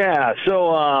 Yeah.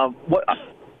 So what?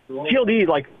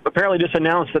 TLD apparently just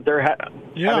announced that they're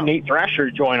having Nate Thrasher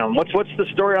join them. What's the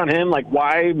story on him? Like,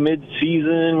 why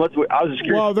mid-season? I was just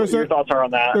curious what your thoughts are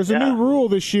on that. There's a new rule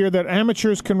this year that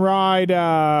amateurs can ride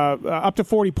up to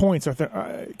 40 points.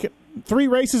 3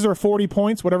 races or 40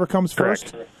 points, whatever comes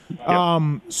first.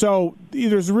 Yep. So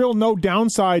there's real no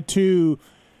downside to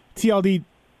TLD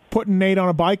putting Nate on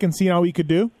a bike and seeing how he could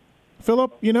do.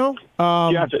 Philip, yeah.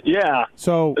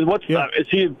 So is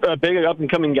he a big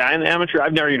up-and-coming guy in the amateur?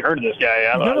 I've never even heard of this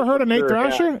guy. You've never heard of Nate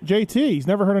Thrasher? Yeah. JT, he's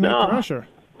never heard of Nate Thrasher.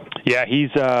 Yeah, he's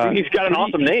got an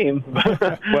awesome name.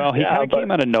 Well, he kind of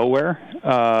came out of nowhere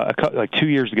 2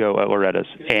 years ago at Loretta's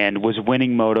and was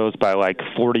winning motos by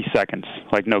 40 seconds.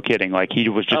 No kidding. He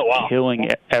was just killing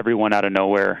everyone out of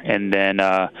nowhere. And then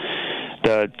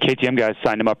the KTM guys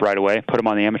signed him up right away, put him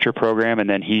on the amateur program, and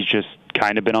then he's just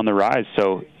kind of been on the rise.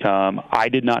 So I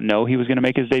did not know he was going to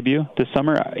make his debut this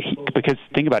summer because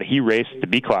think about it, he raced the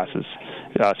B classes,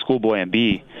 schoolboy and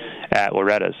B at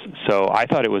Loretta's. So I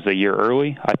thought it was a year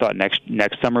early. I thought next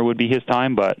summer would be his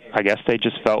time, but I guess they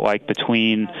just felt like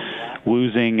between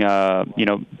losing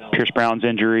Pierce Brown's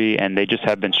injury and they just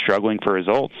have been struggling for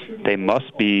results, they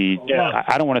must be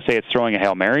I don't want to say it's throwing a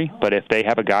Hail Mary, but if they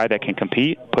have a guy that can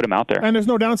compete, put him out there. And there's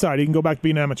no downside. He can go back to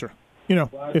being an amateur.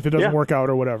 If it doesn't work out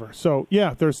or whatever. So,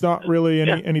 there's not really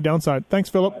any downside. Thanks,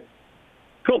 Philip.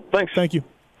 Cool, thanks. Thank you.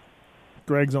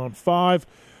 Greg's on 5.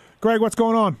 Greg, what's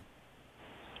going on?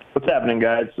 What's happening,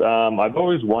 guys? I've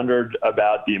always wondered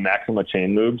about the Maxima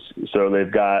chain lubes. So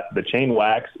they've got the chain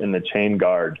wax and the chain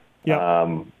guard.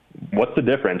 Yeah. What's the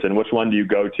difference, and which one do you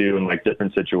go to in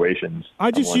different situations?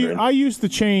 I use the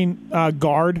chain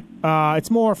guard.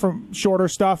 It's more from shorter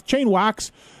stuff. Chain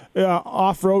wax.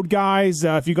 Off-road guys,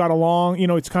 if you got a long,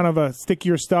 it's kind of a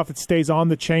stickier stuff. It stays on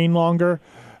the chain longer.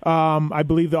 I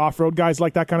believe the off-road guys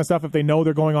like that kind of stuff if they know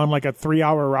they're going on a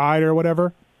 3-hour ride or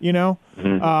whatever,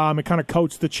 Mm-hmm. It kind of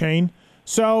coats the chain.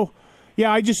 So,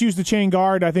 I just use the chain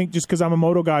guard, I think, just because I'm a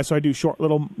moto guy, so I do short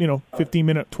little,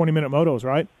 15-minute, 20-minute motos,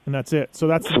 right? And that's it. So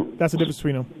that's the difference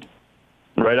between them.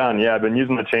 Right on. Yeah, I've been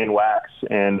using the chain wax,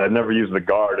 and I've never used the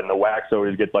guard. And the wax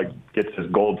always gets this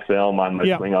gold film on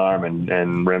my swing arm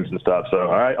and rims and stuff. So, all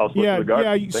right, I'll switch to the guard.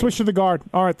 Yeah, you switch to the guard.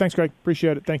 All right, thanks, Greg.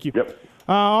 Appreciate it. Thank you. Yep.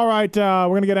 All right, we're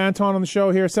going to get Anton on the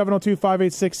show here,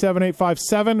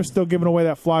 702-586-7857. We're still giving away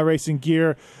that fly racing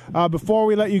gear. Before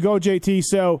we let you go, JT,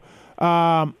 so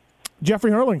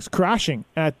Jeffrey Hurling's crashing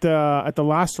at the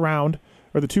last round,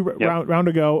 or the round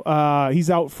ago. He's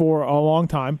out for a long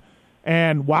time.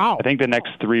 And wow. I think the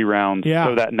next 3 rounds,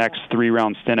 so that next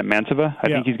 3-round stint at Mantova, I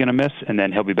think he's going to miss, and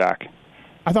then he'll be back.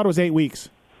 I thought it was 8 weeks.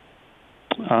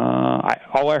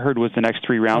 All I heard was the next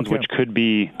 3 rounds, which could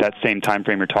be that same time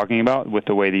frame you're talking about with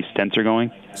the way these stints are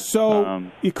going. So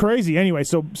crazy. Anyway,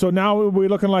 so now we're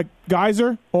looking like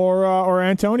Geyser or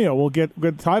Antonio will get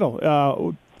the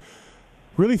title.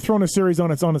 Really thrown a series on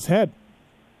its head.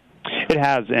 It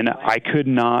has, and I could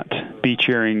not be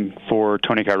cheering for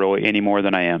Tony Cairoli any more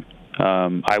than I am.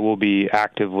 I will be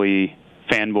actively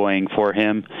fanboying for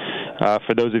him.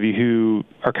 For those of you who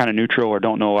are kind of neutral or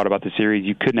don't know a lot about the series,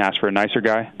 you couldn't ask for a nicer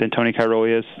guy than Tony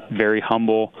Cairoli is. Very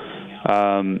humble,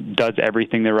 does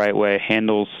everything the right way,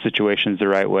 handles situations the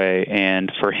right way,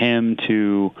 and for him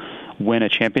to win a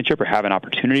championship or have an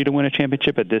opportunity to win a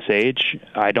championship at this age,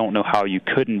 I don't know how you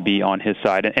couldn't be on his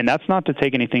side. And that's not to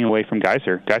take anything away from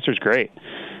Geyser. Geyser's great,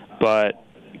 but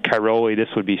Cairoli, this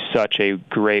would be such a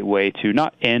great way to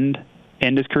not end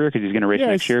his career because he's going to race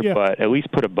next year, but at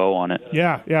least put a bow on it.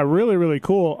 Yeah, really, really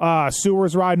cool.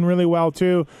 Sewer's riding really well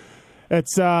too.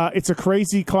 It's a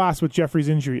crazy class with Jeffrey's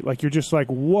injury. You're just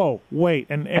whoa, wait,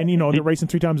 and they're racing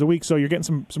 3 times a week, so you're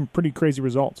getting some pretty crazy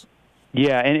results.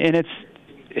 Yeah, and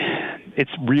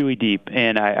it's really deep,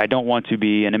 and I don't want to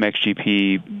be an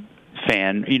MXGP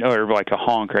fan, or like a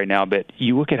honk right now, but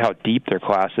you look at how deep their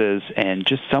class is, and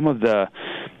just some of the,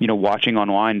 watching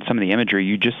online, some of the imagery,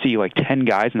 you just see like 10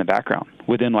 guys in the background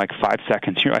within like 5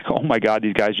 seconds. You're like, oh my God,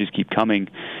 these guys just keep coming.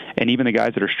 And even the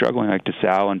guys that are struggling, like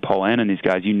DeSalle and Paul Ann and these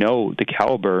guys, the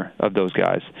caliber of those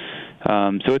guys.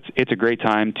 So it's a great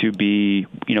time to be,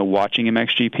 watching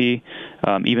MXGP.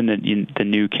 Even the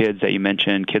new kids that you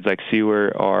mentioned, kids like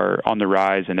Sewer, are on the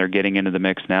rise, and they're getting into the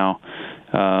mix now.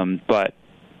 But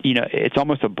it's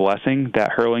almost a blessing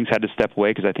that Hurlings had to step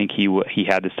away, because I think he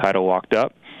had this title locked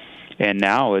up, and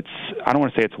now I don't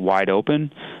want to say it's wide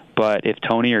open, but if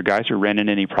Tony or guys are running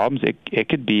into any problems, it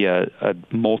could be a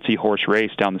multi-horse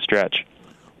race down the stretch.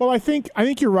 Well, I think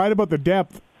you're right about the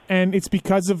depth. And it's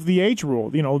because of the age rule.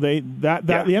 The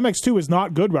MX2 is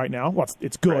not good right now. Well,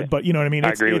 it's good, right. But you know what I mean? I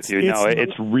agree with you.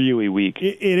 It's really weak.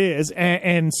 It is.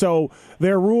 And so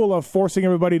their rule of forcing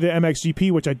everybody to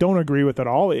MXGP, which I don't agree with at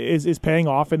all, is paying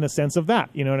off in the sense of that.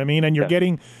 You know what I mean? And you're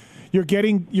getting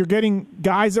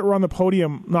guys that were on the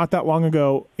podium not that long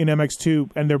ago in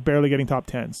MX2, and they're barely getting top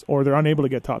 10s, or they're unable to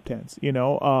get top 10s.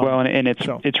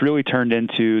 It's really turned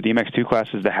into the MX2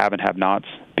 classes the have and have nots,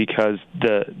 because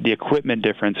the equipment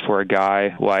difference for a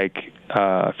guy like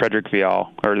Frederick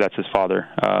Vial, or that's his father.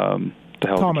 The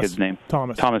hell is the kid's name?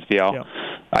 Thomas Vial. Yeah.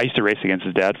 I used to race against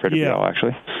his dad, Frederick Vial,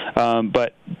 actually.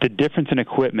 But the difference in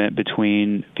equipment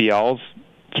between Vial's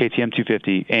KTM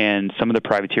 250 and some of the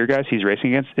privateer guys he's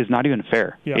racing against is not even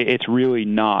fair. Yeah. It's really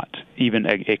not even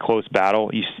a close battle.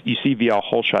 You see Vial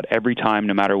whole shot every time,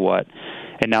 no matter what.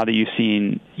 And now that you've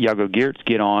seen Jago Geertz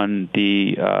get on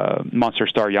the Monster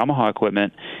Star Yamaha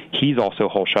equipment, he's also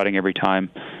whole shotting every time.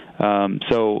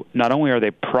 So not only are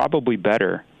they probably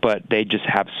better, but they just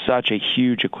have such a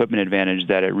huge equipment advantage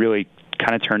that it really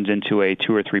kind of turns into a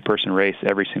 2 or 3 person race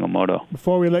every single moto.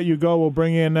 Before we let you go, we'll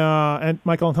bring in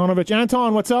Michael Antonovich.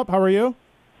 Anton, what's up? How are you?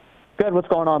 Good. What's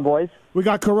going on, boys? We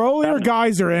got Caroli or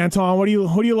Geyser, Anton.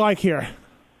 Who do you like here?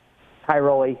 Hi,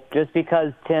 Rolly. Just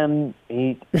because Tim,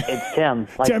 it's Tim.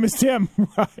 Tim is Tim.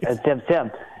 Right. It's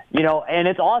Tim. And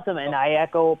it's awesome, and I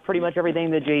echo pretty much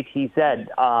everything that JT said.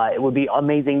 It would be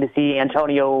amazing to see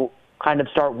Antonio kind of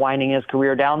start winding his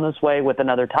career down this way with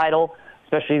another title,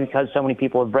 especially because so many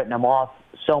people have written him off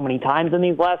so many times in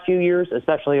these last few years,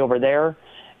 especially over there.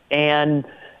 And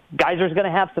Geyser's going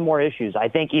to have some more issues, I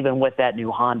think, even with that new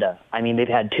Honda. I mean, they've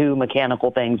had 2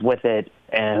 mechanical things with it,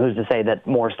 and who's to say that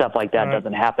more stuff like that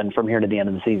doesn't happen from here to the end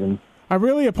of the season. I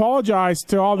really apologize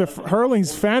to all the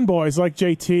Hurlings fanboys like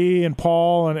JT and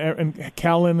Paul and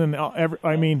Kellen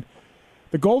and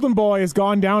the Golden Boy has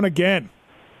gone down again.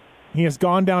 He has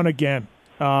gone down again.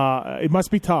 It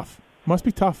must be tough. Must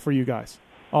be tough for you guys,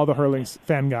 all the Hurlings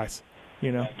fan guys.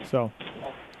 So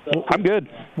I'm good.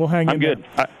 We'll hang in. I'm good.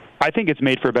 I think it's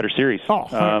made for a better series. Oh,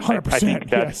 100%. I think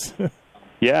that's, yes.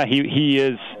 Yeah, he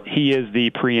is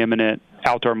the preeminent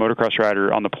outdoor motocross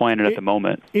rider on the planet at the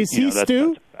moment. Is he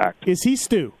Stu? Is he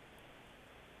Stu?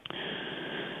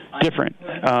 Different.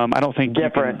 I don't think you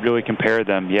can really compare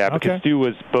them. Yeah, because Stu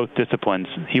was both disciplines.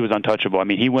 He was untouchable. I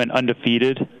mean, he went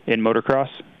undefeated in motocross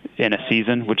in a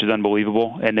season, which is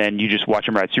unbelievable. And then you just watch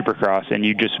him ride Supercross, and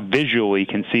you just visually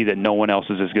can see that no one else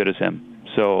is as good as him.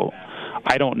 So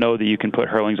I don't know that you can put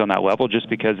Hurlings on that level just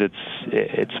because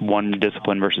it's one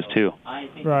discipline versus 2.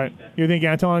 Right. You think,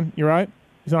 Anton, you're right?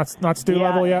 He's not Stu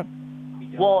level yet?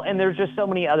 Well, and there's just so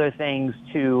many other things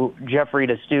to Jeffrey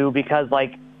to Stu, because,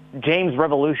 James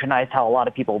revolutionized how a lot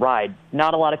of people ride.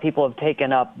 Not a lot of people have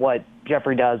taken up what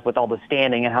Jeffrey does with all the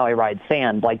standing and how he rides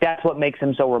sand. That's what makes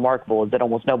him so remarkable, is that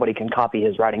almost nobody can copy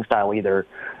his riding style either.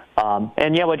 What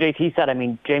JT said,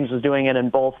 James was doing it in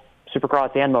both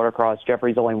Supercross and motocross.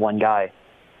 Jeffrey's only one guy.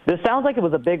 This sounds like it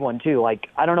was a big one, too.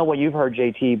 I don't know what you've heard,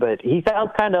 JT, but he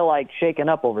sounds kind of shaken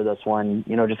up over this one,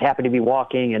 just happy to be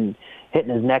walking and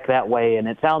hitting his neck that way. And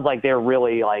it sounds like they're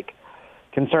really,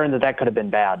 concerned that could have been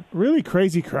bad. Really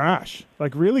crazy crash.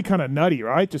 Really kind of nutty,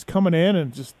 right? Just coming in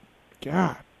and just,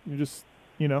 God, you're just,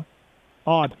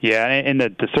 odd. Yeah, and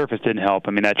the surface didn't help.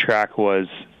 That track was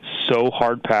so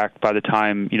hard-packed by the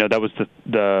time, that was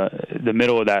the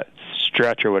middle of that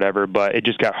stretch or whatever, but it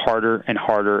just got harder and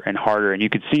harder and harder, and you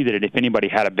could see that if anybody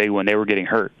had a big one, they were getting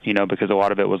hurt, because a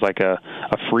lot of it was like a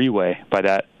freeway by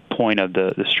that point of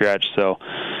the stretch. So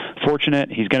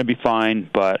fortunate, he's going to be fine,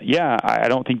 but yeah, I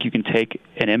don't think you can take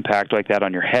an impact like that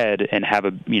on your head and have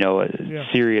a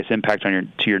serious impact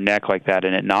on your neck like that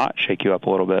and it not shake you up a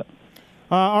little bit.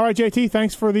 All right, JT,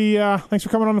 thanks for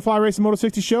coming on the Fly Racing Moto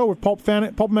 60 show with Pulp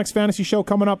MX Fantasy Show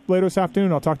coming up later this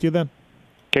afternoon. I'll talk to you then.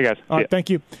 Okay, guys. All right, thank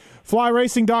you.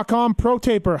 FlyRacing.com, Pro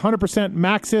Taper, 100%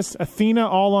 Matthes, Athena,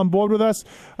 all on board with us.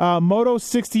 Moto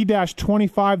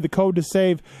 60-25, the code to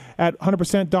save at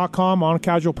 100%.com on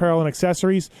casual apparel and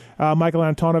accessories. Michael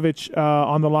Antonovich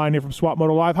on the line here from Swap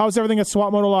Moto Live. How's everything at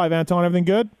Swap Moto Live, Anton? Everything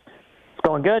good? It's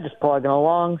going good. Just plugging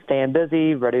along, staying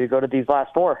busy, ready to go to these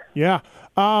last 4. Yeah.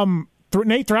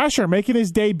 Nate Thrasher making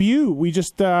his debut. We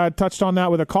just touched on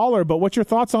that with a caller, but what's your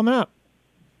thoughts on that?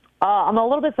 I'm a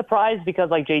little bit surprised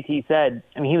because, like JT said,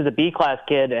 I mean, he was a B-class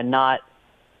kid and not,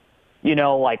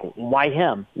 like, why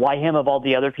him? Why him of all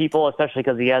the other people, especially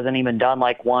because he hasn't even done,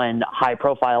 like, one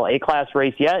high-profile A-class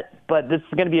race yet. But this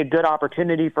is going to be a good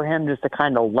opportunity for him just to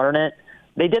kind of learn it.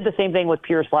 They did the same thing with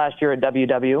Pierce last year at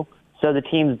WW, so the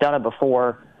team's done it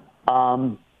before.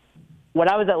 When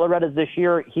I was at Loretta's this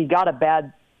year, he got a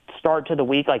bad start to the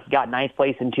week. Like, he got 9th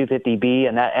place in 250B,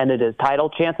 and that ended his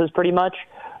title chances pretty much.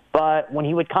 But when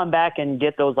he would come back and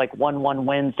get those, like, 1-1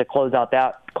 wins to close out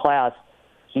that class,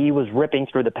 he was ripping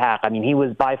through the pack. I mean, he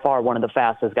was by far one of the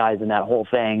fastest guys in that whole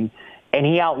thing. And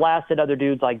he outlasted other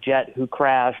dudes like Jet who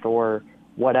crashed or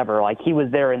whatever. Like, he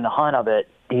was there in the hunt of it.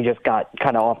 He just got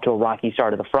kind of off to a rocky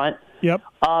start at the front. Yep.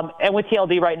 And with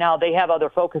TLD right now, they have other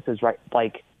focuses, right?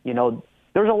 Like,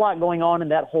 there's a lot going on in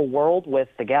that whole world with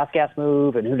the gas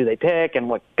move and who do they pick and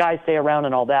what guys stay around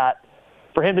and all that.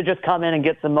 For him to just come in and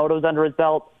get some motos under his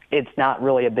belt, it's not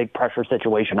really a big pressure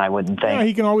situation, I wouldn't think. Yeah,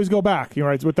 he can always go back.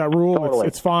 Right, with that rule, totally.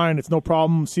 It's fine. It's no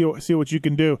problem. See what you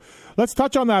can do. Let's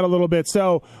touch on that a little bit.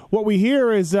 So what we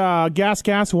hear is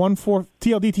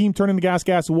TLD team turning the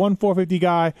gas, one 450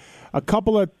 guy, a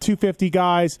couple of 250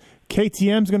 guys.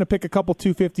 KTM's going to pick a couple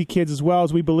 250 kids as well,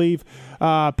 as we believe.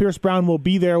 Pierce Brown will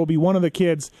be there, will be one of the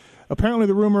kids. Apparently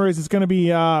the rumor is it's going to be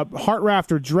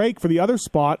Hartraft or Drake for the other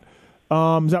spot.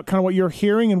 Is that kind of what you're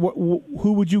hearing, and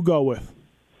who would you go with?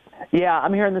 Yeah,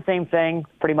 I'm hearing the same thing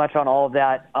pretty much on all of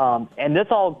that. And this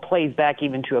all plays back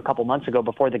even to a couple months ago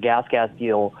before the gas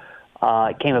deal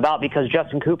came about, because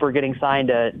Justin Cooper getting signed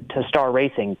to Star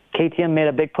Racing. KTM made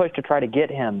a big push to try to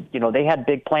get him. They had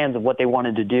big plans of what they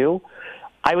wanted to do.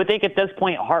 I would think at this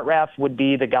point Hartraft would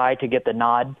be the guy to get the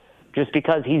nod just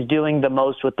because he's doing the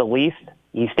most with the least.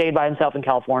 He stayed by himself in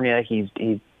California. He's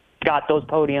got those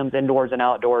podiums indoors and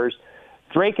outdoors.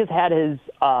 Drake has had his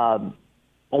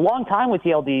a long time with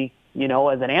TLD,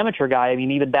 as an amateur guy. I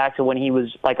mean, even back to when he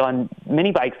was like on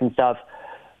mini bikes and stuff.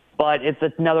 But it's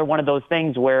another one of those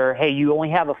things where, hey, you only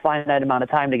have a finite amount of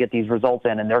time to get these results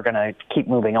in, and they're going to keep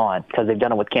moving on because they've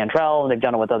done it with Cantrell and they've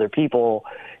done it with other people,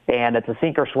 and it's a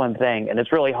sink or swim thing, and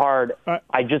it's really hard.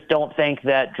 I just don't think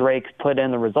that Drake's put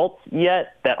in the results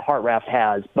yet that Hartraft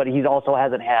has, but he also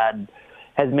hasn't had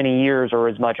as many years or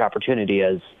as much opportunity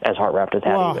as Hartraft has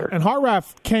had either. And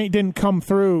Hartraft didn't come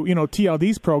through,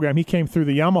 TLD's program. He came through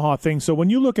the Yamaha thing. So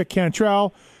when you look at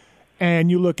Cantrell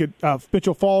and you look at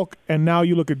Mitchell Falk, and now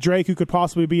you look at Drake, who could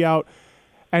possibly be out,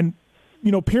 and,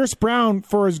 Pierce Brown,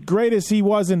 for as great as he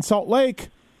was in Salt Lake,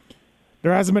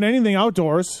 there hasn't been anything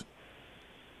outdoors.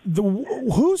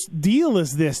 Whose deal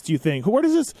is this, do you think? Who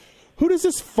does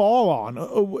this fall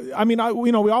on? I mean,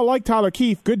 we all like Tyler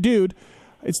Keefe, good dude.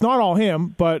 It's not all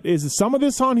him, but is some of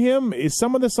this on him? Is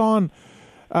some of this on,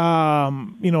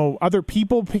 other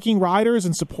people picking riders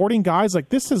and supporting guys? Like,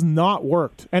 this has not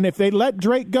worked. And if they let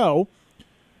Drake go,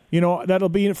 that'll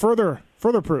be further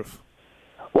proof.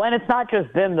 Well, and it's not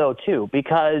just them, though, too,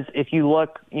 because if you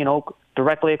look,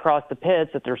 directly across the pits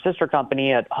at their sister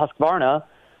company at Husqvarna,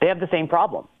 they have the same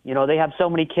problem. They have so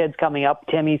many kids coming up.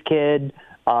 Timmy's kid,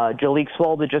 Jalik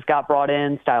Swoll that just got brought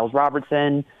in, Styles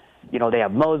Robertson. They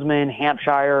have Mosman,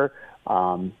 Hampshire,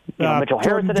 Mitchell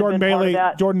Harrison. Jordan Bailey.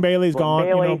 Jordan Bailey's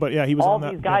gone, but yeah, he was all on that.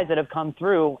 All these guys that have come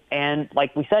through, and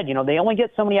like we said, they only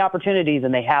get so many opportunities,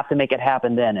 and they have to make it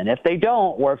happen then. And if they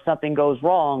don't, or if something goes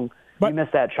wrong, you miss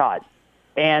that shot.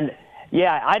 And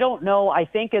yeah, I don't know. I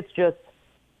think it's just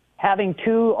having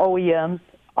two OEMs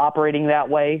operating that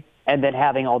way, and then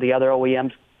having all the other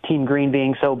OEMs, Team Green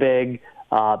being so big,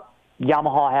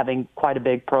 Yamaha having quite a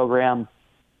big program,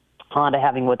 Honda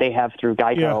having what they have through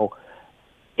Geico.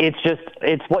 Yeah.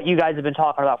 It's what you guys have been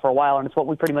talking about for a while, and it's what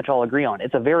we pretty much all agree on.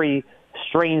 It's a very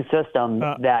strange system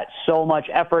that so much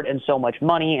effort and so much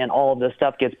money and all of this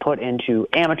stuff gets put into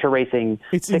amateur racing.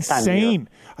 It's insane.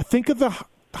 I think of the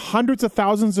hundreds of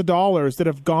thousands of dollars that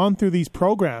have gone through these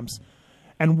programs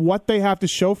and what they have to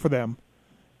show for them.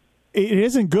 It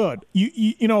isn't good.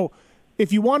 You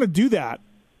if you want to do that,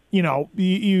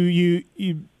 you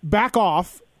back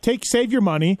off, save your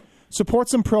money, support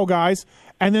some pro guys,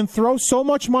 and then throw so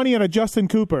much money at a Justin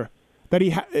Cooper that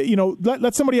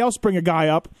let somebody else bring a guy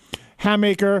up,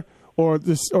 Hammaker or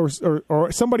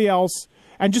somebody else,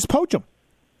 and just poach him.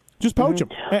 Just poach him,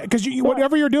 because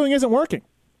whatever you're doing isn't working.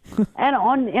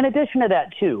 And in addition to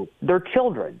that, too, they're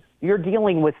children. You're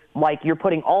dealing with, you're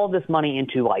putting all of this money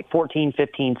into, 14,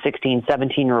 15, 16,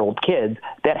 17-year-old kids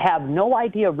that have no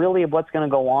idea really of what's going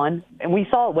to go on. And we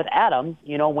saw it with Adam,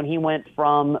 when he went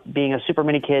from being a super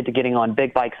mini kid to getting on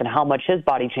big bikes and how much his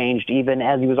body changed even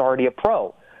as he was already a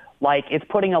pro. It's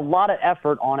putting a lot of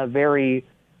effort on a very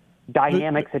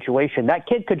dynamic situation. That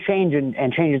kid could change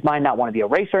and change his mind, not want to be a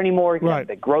racer anymore. He could have a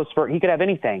big growth spurt. He could have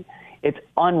anything. It's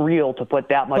unreal to put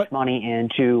that much money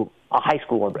into a high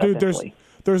schooler, essentially.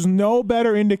 There's no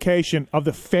better indication of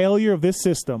the failure of this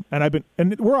system, and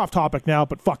we're off topic now,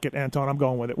 but fuck it, Anton, I'm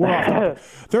going with it. We're off topic.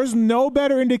 There's no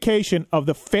better indication of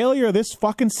the failure of this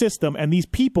fucking system and these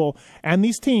people and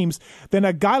these teams than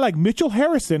a guy like Mitchell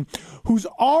Harrison, who's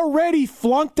already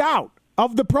flunked out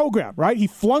of the program, right? He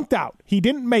flunked out. He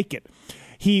didn't make it.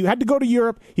 He had to go to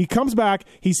Europe. He comes back.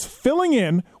 He's filling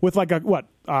in with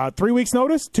 3 weeks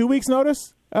notice, 2 weeks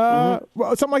notice,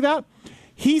 something like that.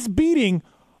 He's beating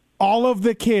all of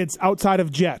the kids outside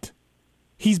of Jet.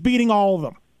 He's beating all of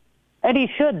them. And he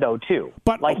should, though, too.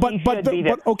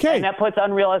 Okay. And that puts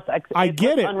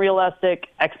unrealistic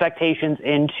expectations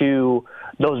into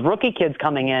those rookie kids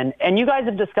coming in. And you guys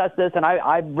have discussed this, and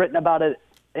I've written about it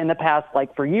in the past,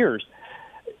 for years.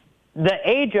 The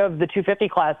age of the 250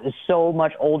 class is so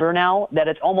much older now that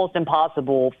it's almost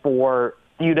impossible for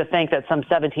you to think that some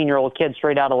 17-year-old kid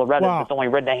straight out of Loretta that's only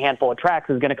ridden a handful of tracks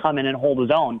is going to come in and hold his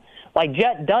own.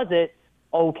 Jet does it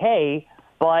okay,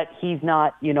 but he's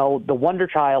not, the wonder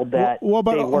child that they were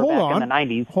back in the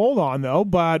 90s. Hold on, though.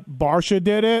 But Barsha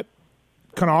did it.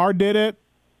 Kennard did it.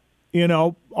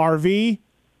 RV.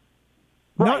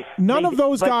 Right. None of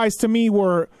those guys, to me,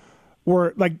 were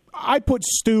I put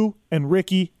Stu and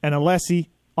Ricky and Alessi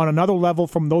on another level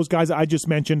from those guys I just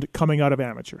mentioned coming out of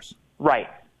amateurs. Right.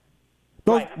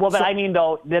 Right. Well, but I mean,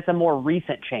 though, that's a more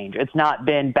recent change. It's not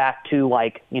been back to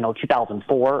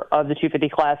 2004 of the 250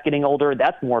 class getting older.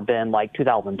 That's more been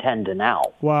 2010 to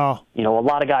now. Wow. A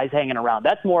lot of guys hanging around.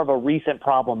 That's more of a recent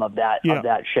problem of that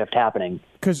shift happening.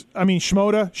 Because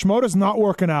Shimoda's not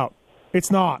working out.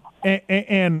 It's not,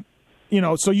 and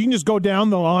so you can just go down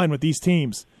the line with these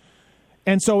teams.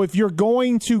 And so if you're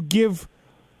going to give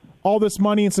all this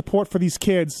money and support for these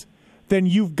kids, then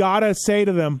you've got to say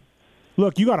to them,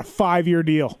 look, you got a 5-year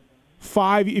deal.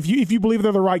 If you believe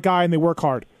they're the right guy and they work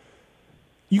hard,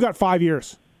 you got 5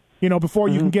 years, before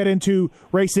you can get into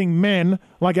racing men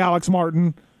like Alex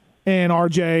Martin and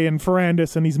RJ and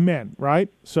Ferrandis and these men, right?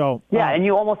 So and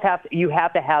you almost have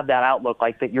to have that outlook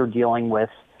that you're dealing with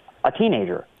a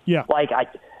teenager. Yeah.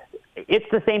 It's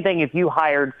the same thing if you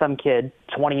hired some kid,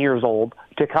 20 years old,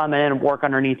 to come in and work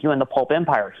underneath you in the Pulp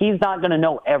Empire. He's not going to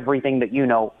know everything that you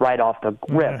know right off the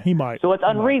rip. Yeah, he might. So it's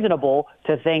unreasonable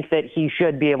to think that he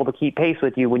should be able to keep pace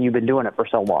with you when you've been doing it for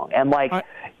so long. And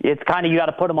it's kind of, you got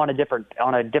to put him on a different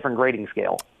grading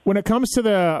scale. When it comes to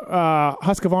the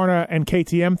Husqvarna and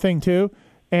KTM thing too,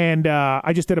 and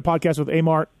I just did a podcast with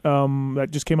Amart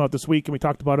that just came out this week, and we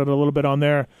talked about it a little bit on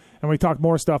there, and we talked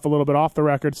more stuff, a little bit off the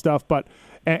record stuff,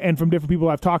 and from different people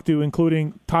I've talked to,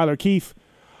 including Tyler Keefe.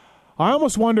 I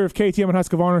almost wonder if KTM and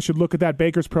Husqvarna should look at that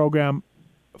Baker's program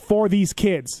for these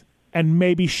kids and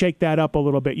maybe shake that up a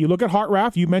little bit. You look at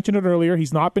Hartraff, you mentioned it earlier,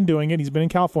 he's not been doing it, he's been in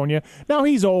California. Now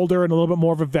he's older and a little bit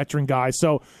more of a veteran guy,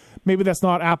 so maybe that's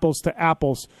not apples to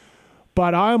apples.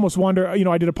 But I almost wonder,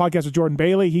 I did a podcast with Jordan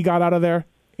Bailey, he got out of there.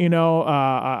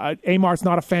 Amart's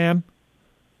not a fan.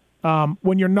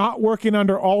 When you're not working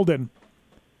under Alden,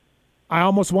 I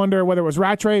almost wonder whether it was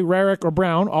Rattray, Rarick, or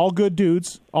Brown, all good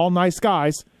dudes, all nice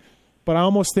guys, but I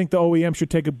almost think the OEM should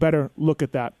take a better look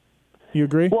at that. You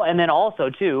agree? Well, and then also,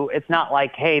 too, it's not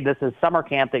like, hey, this is summer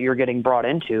camp that you're getting brought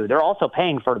into. They're also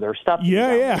paying for their stuff.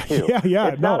 Yeah.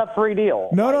 It's not a free deal.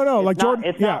 No. Jordan,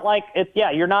 it's not like,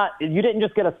 you didn't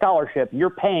just get a scholarship. You're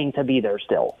paying to be there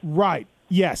still. Right.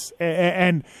 Yes.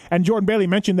 And Jordan Bailey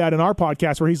mentioned that in our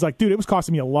podcast where he's like, dude, it was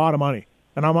costing me a lot of money.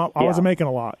 And I wasn't making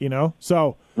a lot,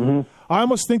 So I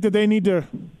almost think that they need to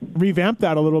revamp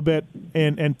that a little bit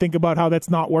and think about how that's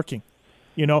not working.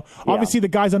 Obviously the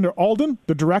guys under Alden,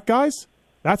 the direct guys,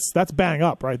 that's bang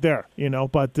up right there,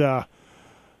 But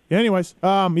anyways,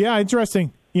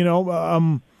 interesting. You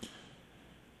got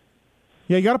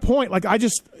a point.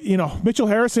 Mitchell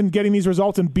Harrison getting these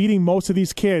results and beating most of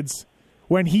these kids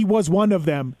when he was one of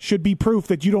them should be proof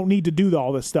that you don't need to do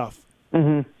all this stuff.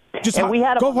 Mm-hmm. Just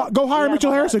go hire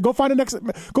Mitchell Harrison. Go find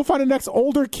a next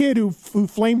older kid who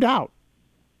flamed out.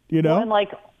 Well, and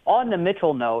on the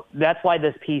Mitchell note, that's why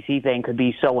this PC thing could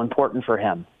be so important for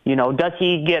him. Does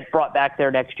he get brought back there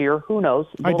next year? Who knows?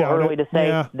 It's a little early to say.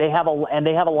 Yeah. They have a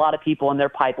lot of people in their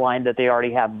pipeline that they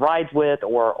already have rides with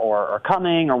or are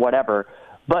coming or whatever.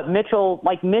 But Mitch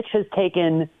has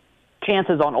taken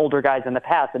chances on older guys in the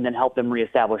past and then helped them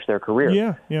reestablish their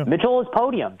career. Yeah. Mitchell has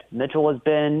podiumed. Mitchell has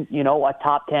been, a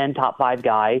top 10, top 5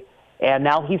 guy. And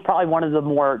now he's probably one of the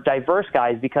more diverse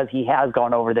guys because he has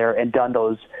gone over there and done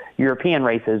those European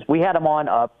races. We had him on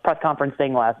a press conference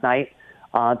thing last night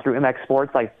through MX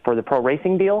Sports, for the pro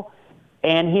racing deal.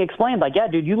 And he explained, yeah,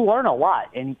 dude, you learn a lot.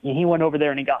 And he went over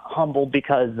there and he got humbled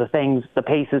because the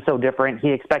pace is so different. He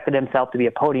expected himself to be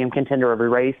a podium contender every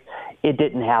race. It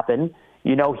didn't happen.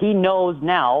 He knows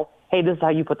now, hey, this is how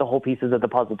you put the whole pieces of the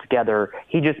puzzle together.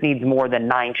 He just needs more than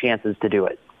 9 chances to do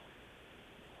it.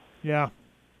 Yeah.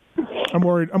 I'm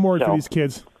worried for these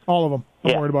kids. All of them.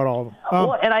 I'm worried about all of them.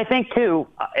 Well, and I think, too,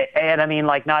 and I mean,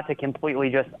 not to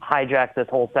completely just hijack this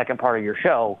whole second part of your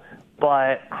show,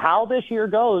 but how this year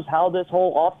goes, how this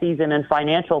whole offseason and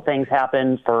financial things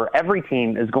happen for every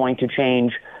team is going to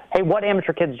change. Hey, what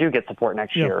amateur kids do get support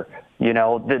next year?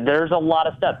 There's a lot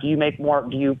of stuff. Do you make more?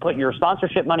 Do you put your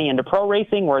sponsorship money into pro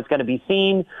racing where it's going to be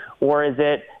seen? Or is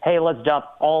it, hey, let's dump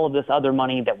all of this other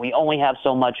money that we only have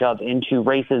so much of into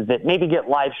races that maybe get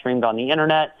live streamed on the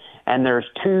internet, and there's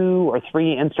 2 or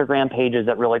 3 Instagram pages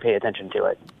that really pay attention to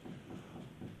it?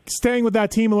 Staying with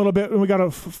that team a little bit, and we got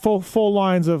a full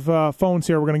lines of phones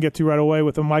here we're going to get to right away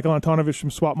with Michael Antonovich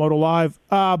from Swap Moto Live.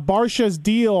 Barsha's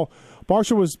deal.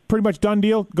 Barsha was pretty much done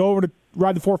deal. Go over to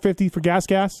ride the 450 for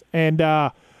gas. And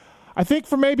I think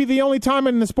for maybe the only time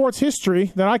in the sport's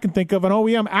history that I can think of, an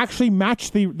OEM actually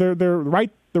matched their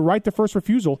right to first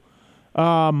refusal.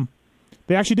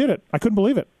 They actually did it. I couldn't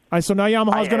believe it. So now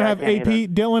Yamaha's going to have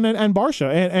AP, Dylan, and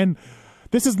Barsha. And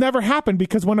this has never happened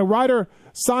because when a rider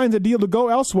signs a deal to go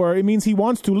elsewhere, it means he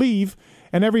wants to leave,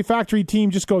 and every factory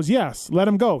team just goes, yes, let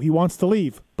him go. He wants to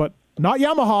leave. But not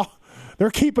Yamaha. They're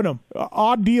keeping him.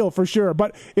 Odd deal for sure.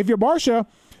 But if you're Barsha,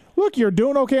 look, you're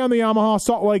doing okay on the Yamaha.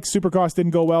 Salt Lake Supercross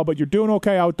didn't go well, but you're doing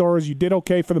okay outdoors. You did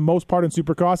okay for the most part in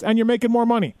Supercross, and you're making more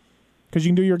money because you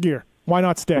can do your gear. Why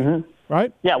not stay? Mm-hmm.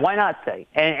 Right? Yeah, why not stay?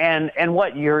 And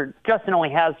Justin only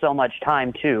has so much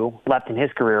time, too, left in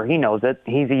his career. He knows it.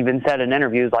 He's even said in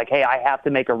interviews, hey, I have to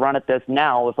make a run at this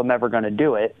now if I'm ever going to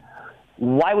do it.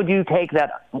 Why would you take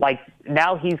that?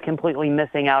 Now he's completely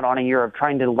missing out on a year of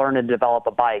trying to learn to develop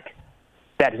a bike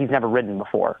that he's never ridden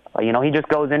before. He just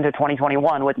goes into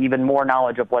 2021 with even more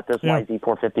knowledge of what this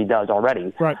YZ450 does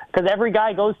already. Right. Because every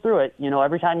guy goes through it.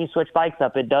 Every time you switch bikes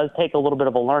up, it does take a little bit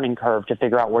of a learning curve to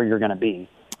figure out where you're going to be.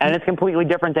 And it's completely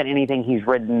different than anything he's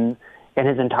ridden in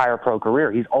his entire pro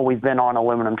career. He's always been on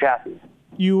aluminum chassis.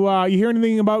 You hear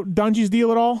anything about Dungey's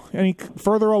deal at all? Any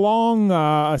further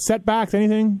along? Setbacks?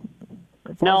 Anything?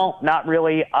 No, not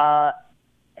really.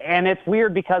 And it's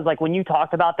weird because, when you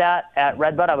talked about that at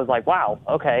Redbud, I was like, wow,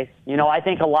 okay. I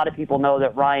think a lot of people know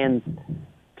that Ryan's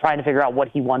trying to figure out what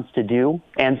he wants to do.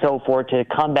 And so for it to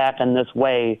come back in this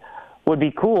way would be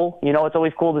cool. It's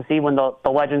always cool to see when the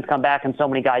legends come back, and so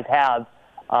many guys have.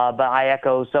 But I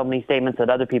echo so many statements that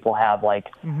other people have.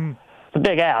 Mm-hmm. It's a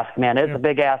big ask, man. It's a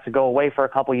big ask to go away for a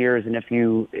couple years, and if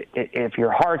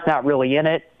your heart's not really in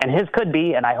it, and his could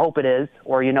be, and I hope it is,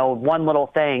 or one little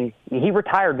thing, he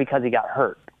retired because he got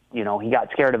hurt. He got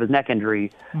scared of his neck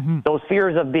injury. Mm-hmm. Those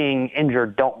fears of being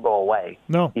injured don't go away.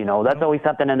 No. That's always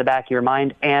something in the back of your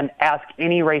mind. And ask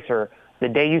any racer, the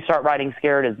day you start riding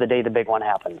scared is the day the big one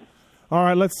happens. All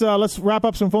right, let's wrap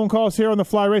up some phone calls here on the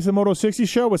Fly Racing Moto 60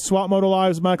 show with Swap Moto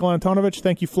Live's Michael Antonovich.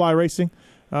 Thank you, Fly Racing,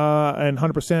 and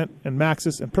 100% and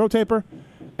Matthes and Pro Taper,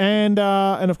 and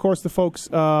of course the folks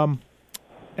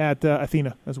at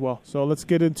Athena as well. So let's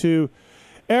get into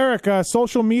Eric,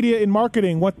 social media in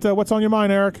marketing. What's on your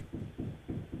mind, Eric?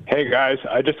 Hey guys,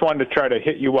 I just wanted to try to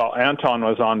hit you while Anton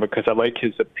was on because I like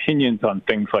his opinions on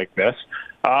things like this.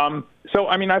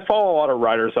 I follow a lot of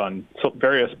riders on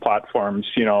various platforms,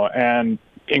 and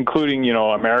including,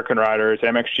 American riders,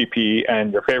 MXGP,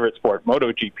 and your favorite sport,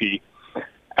 MotoGP.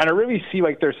 And I really see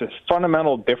there's this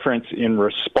fundamental difference in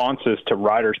responses to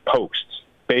riders' posts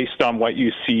based on what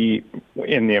you see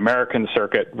in the American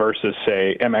circuit versus,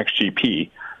 say,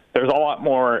 MXGP. There's a lot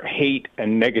more hate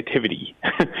and negativity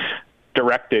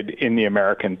directed in the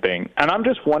American thing. And I'm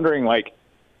just wondering,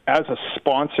 as a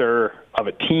sponsor of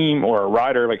a team or a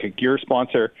rider, like a gear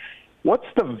sponsor, what's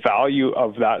the value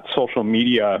of that social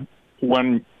media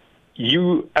when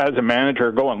you, as a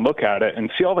manager, go and look at it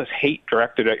and see all this hate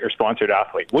directed at your sponsored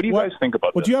athlete? What do you guys think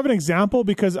about this? Do you have an example?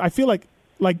 Because I feel like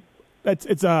it's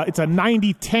a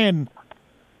 90-10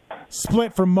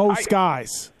 split for most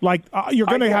guys. You're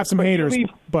going to have some haters,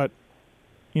 but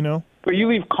But you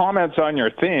leave comments on your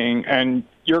thing, and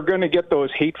you're going to get those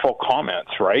hateful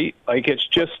comments, right? It's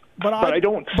just. But I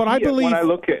don't. But I believe when I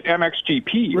look at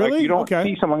MXGP, really? You don't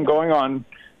see someone going on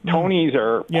Tony's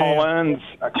or Paul N's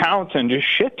accounts and just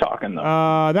shit talking them.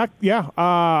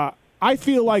 I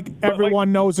feel like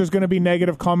everyone knows there's going to be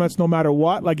negative comments no matter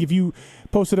what. Like if you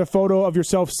posted a photo of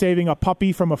yourself saving a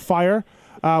puppy from a fire,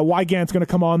 Wygant's going to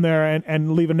come on there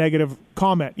and leave a negative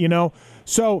comment, you know?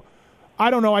 So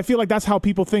I don't know. I feel like that's how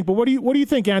people think. But what do you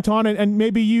think, Anton? And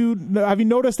maybe have you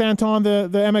noticed, Anton, the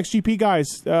MXGP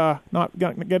guys not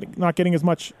getting as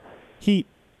much heat?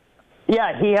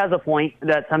 Yeah, he has a point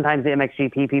that sometimes the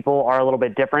MXGP people are a little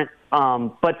bit different.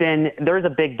 But then there's a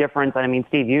big difference. I mean,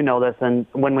 Steve, you know this, and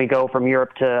when we go from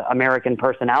Europe to American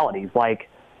personalities, like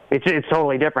it's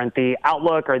totally different. The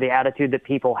outlook or the attitude that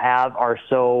people have are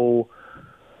so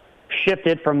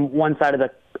shifted from one side of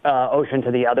the ocean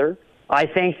to the other. I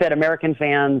think that American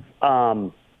fans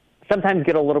sometimes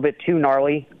get a little bit too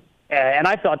gnarly, and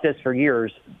I've thought this for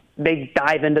years. They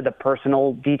dive into the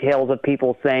personal details of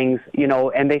people's things, you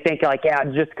know, and they think like, yeah,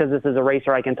 just because this is a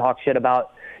racer, I can talk shit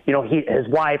about, you know, his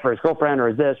wife or his girlfriend or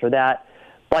his this or that.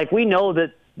 Like, we know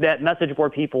that message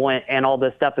board people and all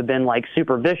this stuff have been like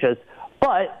super vicious.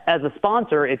 But as a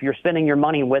sponsor, if you're spending your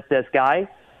money with this guy,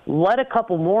 let a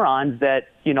couple morons that,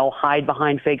 you know, hide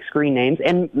behind fake screen names.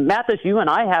 And Matthes, you and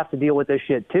I have to deal with this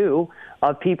shit too,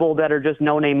 of people that are just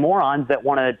no-name morons that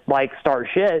want to like start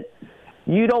shit.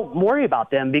 You don't worry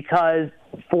about them, because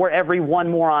for every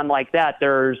one moron like that,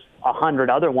 there's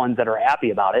 100 other ones that are happy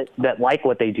about it, that like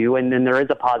what they do, and then there is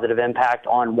a positive impact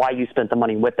on why you spent the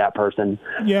money with that person.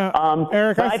 Yeah,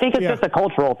 Eric, I think it's just a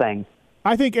cultural thing.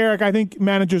 I think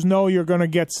managers know you're going to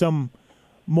get some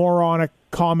moronic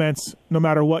comments no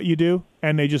matter what you do,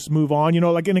 and they just move on. You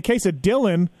know, like in the case of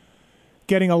Dylan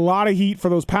getting a lot of heat for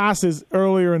those passes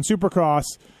earlier in Supercross,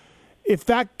 if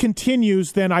that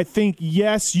continues, then I think,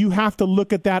 yes, you have to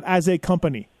look at that as a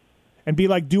company and be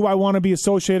like, do I want to be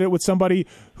associated with somebody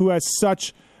who has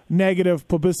such negative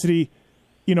publicity,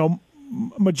 you know,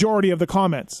 majority of the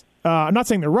comments? I'm not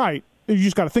saying they're right. You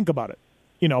just got to think about it,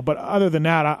 you know. But other than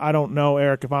that, I don't know,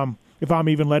 Eric, if I'm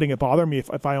even letting it bother me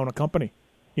if I own a company,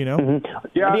 you know? Mm-hmm.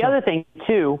 Yeah. The other thing,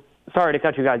 too, sorry to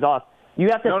cut you guys off, you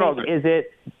have to think, is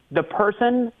it the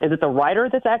person, is it the rider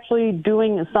that's actually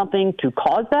doing something to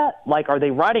cause that? Like, are they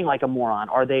riding like a moron?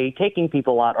 Are they taking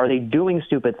people out? Are they doing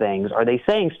stupid things? Are they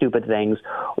saying stupid things?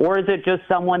 Or is it just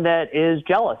someone that is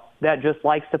jealous, that just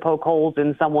likes to poke holes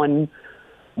in someone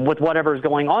with whatever's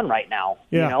going on right now?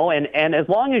 Yeah. You know, and as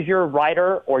long as your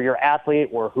rider or your athlete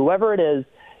or whoever it is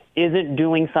isn't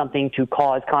doing something to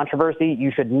cause controversy, you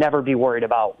should never be worried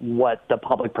about what the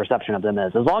public perception of them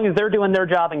is. As long as they're doing their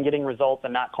job and getting results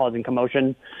and not causing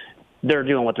commotion, they're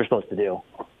doing what they're supposed to do.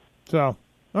 So,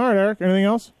 all right, Eric, anything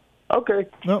else? Okay.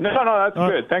 No, that's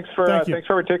good. Thanks for taking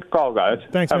the call, guys.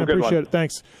 Thanks, Have man. a good Appreciate one. it.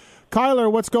 Thanks. Kyler,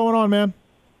 what's going on, man?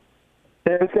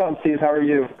 Hey, what's going on, Steve? How are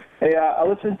you? Hey, I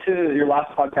listened to your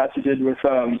last podcast you did with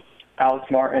Alex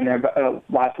Martin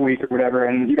last week or whatever,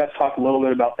 and you guys talked a little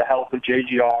bit about the health of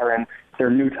JGR and their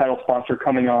new title sponsor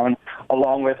coming on,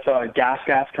 along with Gas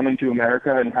coming to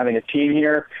America and having a team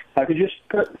here. Could you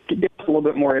just give us a little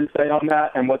bit more insight on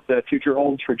that and what the future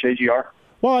holds for JGR?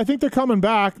 Well, I think they're coming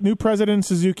back. New president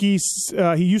Suzuki,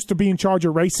 he used to be in charge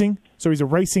of racing, so he's a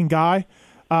racing guy.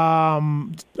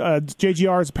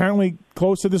 JGR is apparently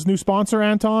close to this new sponsor,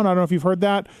 Anton. I don't know if you've heard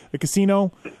that. The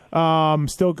casino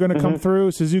still going to come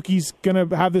through. Suzuki's going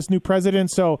to have this new president.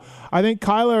 So I think,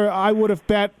 Kyler, I would have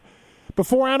bet,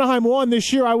 before Anaheim won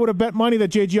this year, I would have bet money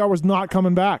that JGR was not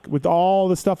coming back with all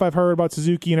the stuff I've heard about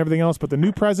Suzuki and everything else. But the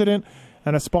new president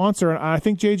and a sponsor, and I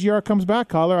think JGR comes back,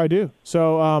 Kyler. I do.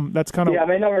 So that's kind of... Yeah,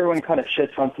 I know everyone kind of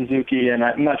shits on Suzuki, and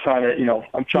I'm not trying to,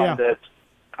 I'm trying to...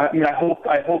 I mean, I hope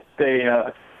they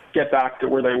get back to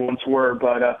where they once were.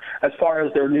 But as far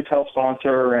as their new title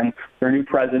sponsor and their new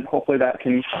president, hopefully that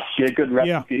can be a good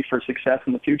recipe for success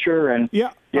in the future. And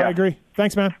I agree.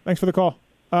 Thanks, man. Thanks for the call.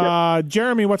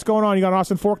 Jeremy, what's going on? You got an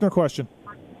Austin Faulkner question?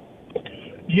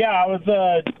 Yeah, I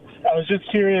was just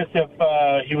curious if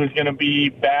he was going to be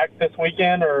back this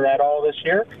weekend or at all this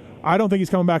year. I don't think he's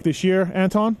coming back this year,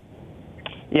 Anton.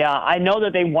 Yeah, I know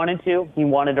that they wanted to. He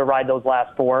wanted to ride those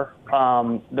last four.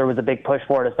 There was a big push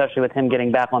for it, especially with him getting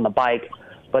back on the bike.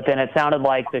 But then it sounded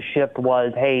like the shift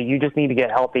was, hey, you just need to get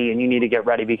healthy and you need to get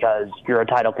ready because you're a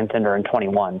title contender in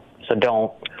 21. So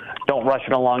don't rush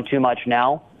it along too much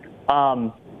now.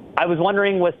 I was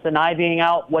wondering with Sinai being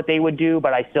out what they would do,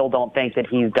 but I still don't think that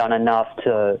he's done enough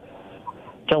to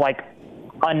like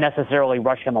unnecessarily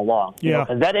rush him along. Yeah.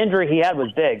 Because that injury he had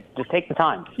was big. Just take the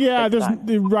time. Yeah,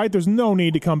 there's no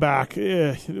need to come back.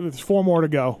 There's 4 more to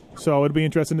go. So it'll be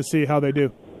interesting to see how they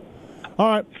do. All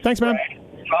right. Thanks, man.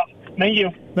 Thank you.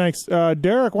 Thanks.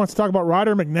 Derek wants to talk about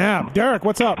Ryder McNabb. Derek,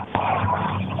 what's up?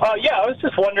 Yeah, I was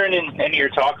just wondering in any of your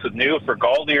talks with New for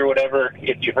Galdi or whatever,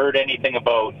 if you heard anything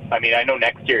about, I mean, I know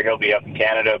next year he'll be up in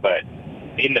Canada, but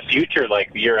in the future,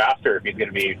 like the year after, if he's going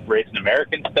to be racing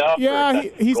American stuff. Yeah,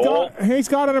 he's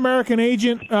got an American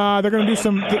agent. They're going to do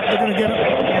some. They're going to get.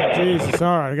 Oh, Jesus,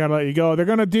 all right, I got to let you go. They're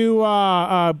going to do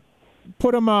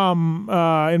put him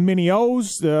in mini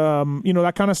O's,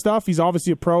 that kind of stuff. He's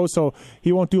obviously a pro, so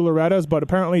he won't do Loretta's, but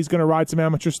apparently he's going to ride some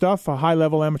amateur stuff, high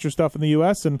level amateur stuff in the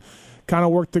U.S. and kind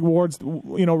of work towards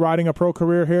riding a pro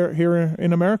career here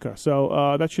in America.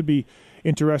 So that should be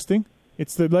interesting.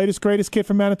 It's the latest, greatest kid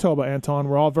from Manitoba, Anton.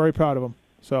 We're all very proud of him.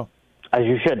 So, as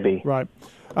you should be. Right.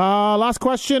 Last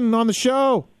question on the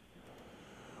show.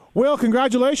 Will,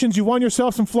 congratulations. You won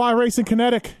yourself some Fly Racing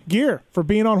Kinetic gear for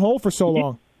being on hold for so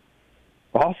long.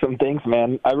 Awesome. Thanks,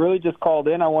 man. I really just called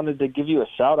in. I wanted to give you a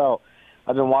shout-out.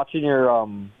 I've been watching your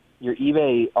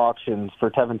eBay auctions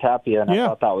for Tevin Tapia, and I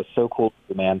thought that was so cool,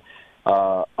 man.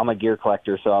 I'm a gear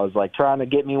collector, so I was like trying to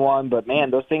get me one, but man,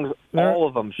 those things, all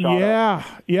of them shot up.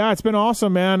 Yeah, it's been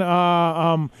awesome, man.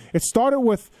 It started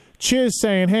with Chiz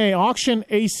saying, hey, auction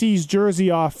AC's jersey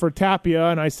off for Tapia,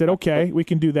 and I said, okay, we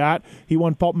can do that. He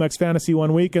won Pulp MX Fantasy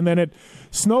one week, and then it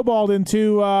snowballed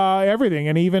into everything,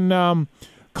 and even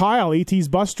Kyle, ET's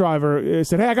bus driver,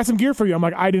 said, hey, I got some gear for you. I'm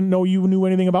like, I didn't know you knew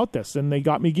anything about this, and they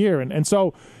got me gear, and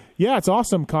so yeah, it's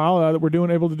awesome, Kyle, that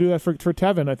we're able to do that for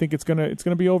Tevin. I think it's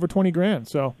gonna be over $20,000.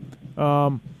 So,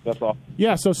 that's all.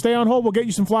 Yeah, so stay on hold. We'll get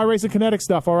you some Fly Racing Kinetic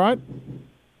stuff. All right.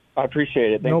 I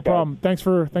appreciate it. Thanks, no problem. Thanks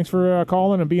for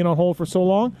calling and being on hold for so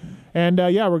long. And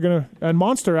we're gonna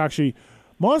Monster,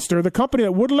 the company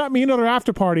that wouldn't let me into their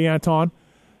after party, Anton,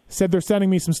 said they're sending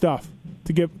me some stuff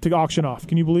to auction off.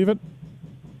 Can you believe it?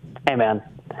 Hey, man.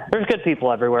 There's good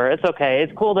people everywhere. It's okay.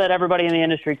 It's cool that everybody in the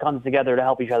industry comes together to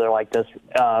help each other like this.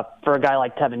 For a guy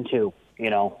like Tevin, too,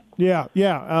 Yeah,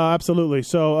 absolutely.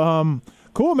 So,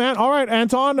 cool, man. All right,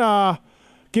 Anton,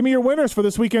 give me your winners for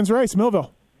this weekend's race,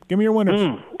 Millville. Give me your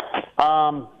winners.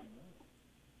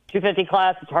 250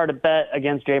 class, it's hard to bet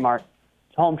against J-Mart.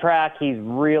 Home track, he's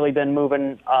really been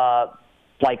moving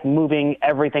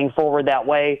everything forward that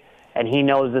way. And he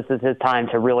knows this is his time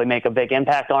to really make a big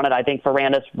impact on it. I think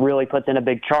Ferrandis really puts in a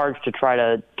big charge to try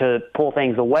to pull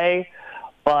things away,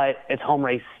 but it's home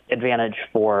race advantage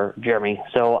for Jeremy.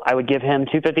 So I would give him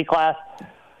 250 class.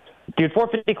 Dude,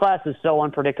 450 class is so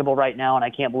unpredictable right now, and I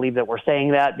can't believe that we're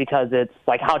saying that because it's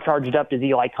like how charged up does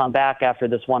Eli come back after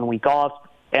this 1 week off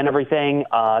and everything?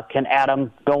 Can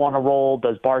Adam go on a roll?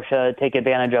 Does Barsha take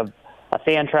advantage of a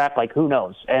sand track? Like, who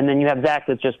knows? And then you have Zach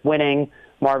that's just winning,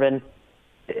 Marvin.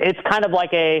 It's kind of like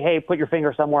hey, put your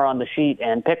finger somewhere on the sheet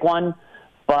and pick one.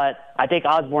 But I think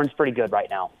Osborne's pretty good right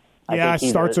now. I think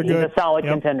he's a solid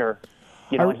contender.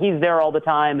 He's there all the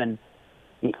time, and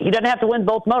he doesn't have to win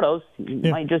both motos.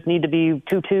 He might just need to be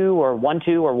 2-2 or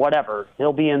 1-2 or whatever.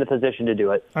 He'll be in the position to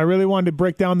do it. I really wanted to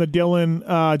break down the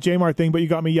Dylan J-Mart thing, but you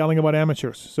got me yelling about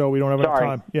amateurs, so we don't have enough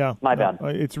time. Yeah, my bad.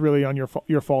 It's really on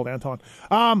your fault, Anton.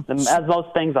 As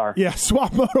most things are. Yeah,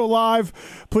 Swap Moto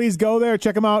Live. Please go there.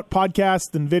 Check them out.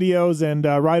 Podcasts and videos and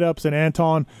write-ups and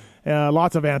Anton.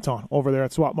 Lots of Anton over there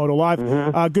at Swap Moto Live.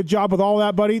 Mm-hmm. Good job with all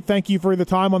that, buddy. Thank you for the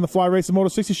time on the Fly Racing Moto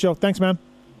 60 show. Thanks, man.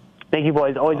 Thank you,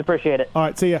 boys. Always appreciate it. All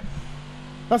right, see ya.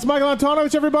 That's Michael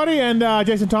Antonovich, everybody, and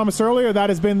Jason Thomas earlier. That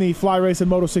has been the Fly Racing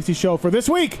Moto 60 show for this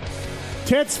week.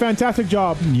 Tits, fantastic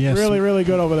job. Yes. Really, really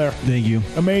good over there. Thank you.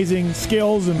 Amazing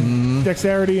skills and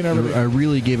dexterity and everything. I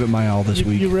really gave it my all this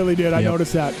week. You really did. Yep. I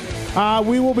noticed that.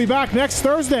 We will be back next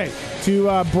Thursday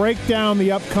to break down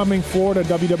the upcoming Florida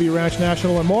WW Ranch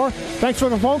National and more. Thanks for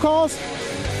the phone calls.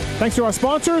 Thanks to our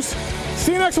sponsors.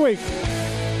 See you next week.